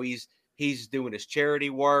 180. You know, he's doing his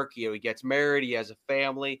charity work. You know, he gets married. He has a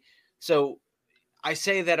family. So I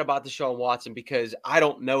say that about Deshaun Watson because I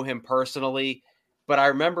don't know him personally, but I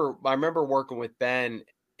remember working with Ben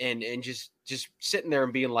and just sitting there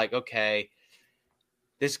and being like, okay,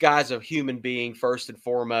 this guy's a human being first and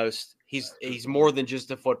foremost. He's more than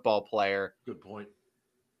just a football player. Good point.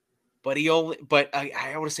 But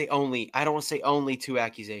I want to say only. I don't want to say only 2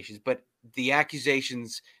 accusations, but the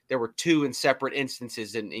accusations, there were 2 in separate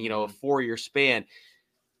instances in, you know, a 4-year span.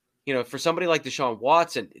 You know, for somebody like Deshaun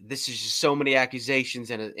Watson, this is just so many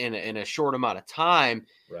accusations in a short amount of time.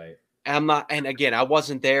 Right. And again, I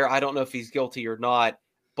wasn't there. I don't know if he's guilty or not,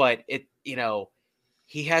 but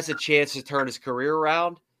he has a chance to turn his career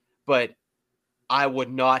around, but I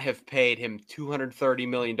would not have paid him $230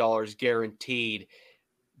 million guaranteed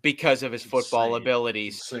because of his football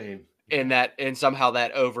abilities. Insane. And somehow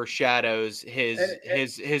that overshadows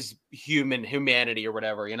his humanity or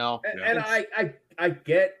whatever, you know? And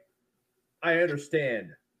I understand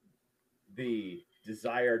the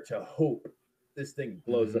desire to hope this thing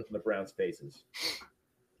blows up in the Browns' faces.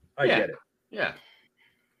 I get it. Yeah.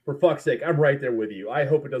 For fuck's sake, I'm right there with you. I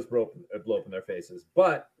hope it does blow up in their faces.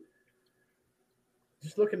 But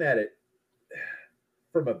just looking at it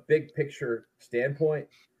from a big picture standpoint,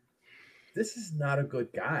 this is not a good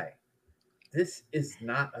guy. This is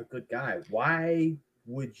not a good guy. Why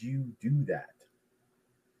would you do that?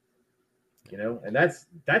 You know, and that's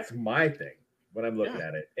my thing when I'm looking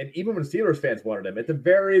at it. And even when Steelers fans wanted him at the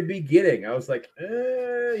very beginning, I was like,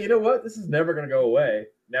 you know what? This is never going to go away.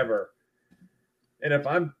 Never. And if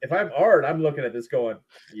I'm Art, I'm looking at this going,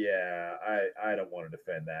 yeah, I don't want to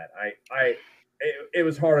defend that. It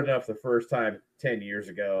was hard enough the first time 10 years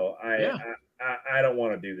ago. I don't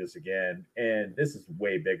want to do this again. And this is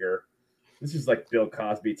way bigger. This is like Bill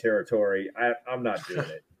Cosby territory. I'm not doing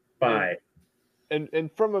it. Bye.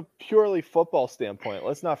 And from a purely football standpoint,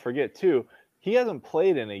 let's not forget too, he hasn't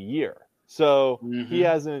played in a year. So he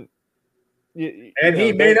hasn't. He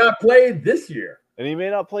may not play this year. And he may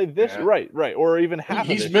not play this right, or even half.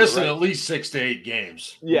 He's of this missing year, right? at least 6 to 8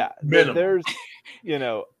 games. Yeah, minimum. There's, you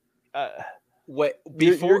know,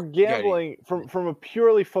 you're gambling from a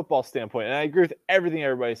purely football standpoint, and I agree with everything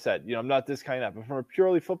everybody said. You know, I'm not discounting that, but from a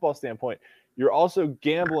purely football standpoint, you're also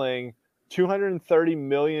gambling $230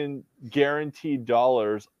 million guaranteed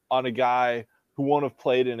dollars on a guy who won't have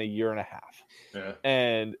played in a year and a half. Yeah.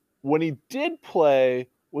 And when he did play,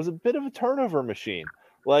 was a bit of a turnover machine.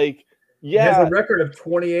 Like, he has a record of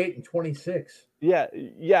 28 and 26. Yeah.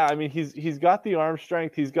 I mean, he's got the arm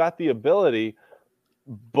strength, he's got the ability,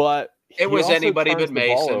 but it was anybody but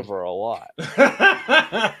Mason over a lot.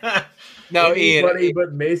 No, anybody Ian.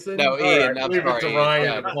 but Mason. No, Ian. Right. I'm sorry.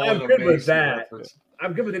 Ryan, I'm good with that.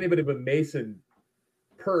 I'm good with anybody but Mason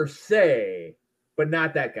per se, but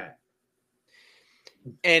not that guy.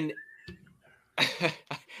 And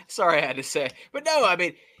sorry, I had to say, but no, I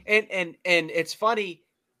mean, and it's funny.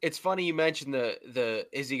 It's funny you mentioned the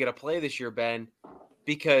is he going to play this year, Ben?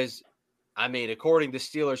 Because I mean, according to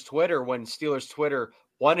Steelers Twitter, when Steelers Twitter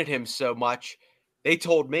wanted him so much, they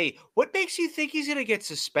told me, "What makes you think he's going to get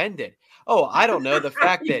suspended?" Oh, I don't know. The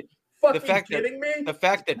fact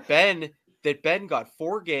that Ben got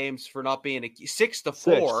 4 games for not being 6 to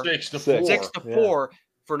 4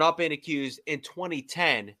 for not being accused in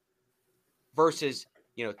 2010 versus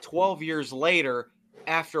 12 years later.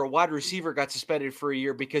 After a wide receiver got suspended for a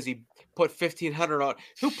year because he put $1,500 on.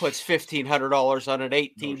 Who puts $1,500 on an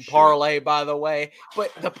 8-team parlay, by the way?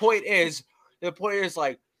 But the point is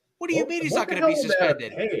like, what do you mean he's not going to be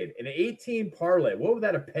suspended? Paid an 8-team parlay. What would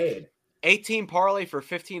that have paid? 8-team parlay for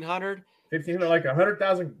 $1,500. $1,500, like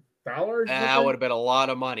 $100,000. That would have been a lot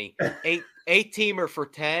of money. 8-teamer for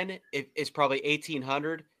 10 is probably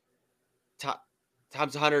 $1,800.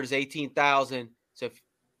 Times 100 is 18,000. So,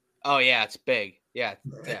 it's big. Yeah.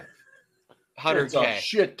 100K. It's a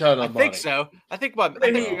shit ton of money. I think so. I think I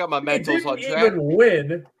got my mentals on track. He didn't even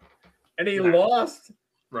win, and he lost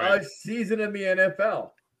a season in the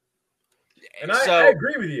NFL. And I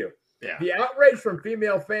agree with you. Yeah. The outrage from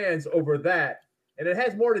female fans over that, and it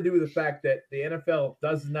has more to do with the fact that the NFL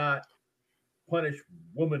does not punish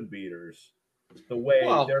woman beaters the way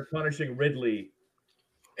they're punishing Ridley.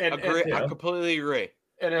 I completely agree.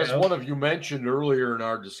 And as one of you mentioned earlier in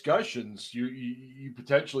our discussions, you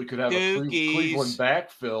potentially could have a Cleveland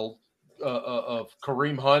backfill of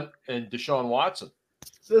Kareem Hunt and Deshaun Watson.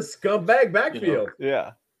 It's a scumbag backfield.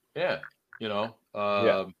 Yeah.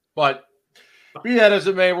 But Be that as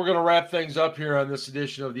it may, we're going to wrap things up here on this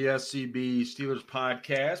edition of the SCB Steelers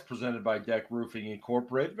podcast presented by Deck Roofing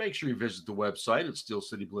Incorporated. Make sure you visit the website at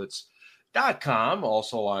steelcityblitz.com.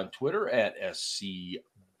 Also on Twitter at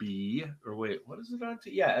SCB, or wait, what is it on?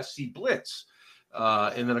 SC Blitz.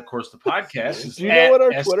 And then, of course, the podcast is. Do you know what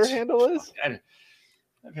our Twitter handle is? I've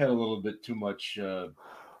had a little bit too much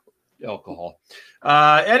alcohol.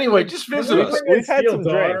 Anyway, just visit us. We've had some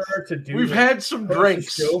drinks. We've had some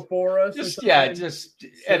drinks. Show for us.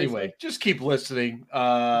 Anyway, just keep listening,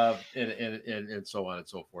 and so on and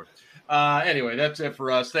so forth. Anyway, that's it for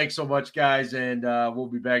us. Thanks so much, guys, and we'll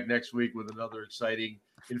be back next week with another exciting,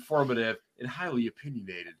 informative, and highly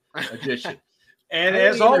opinionated edition. And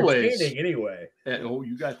as always, anyway.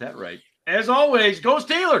 You got that right. As always, go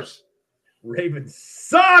Steelers. Ravens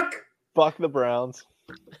suck. Fuck the Browns.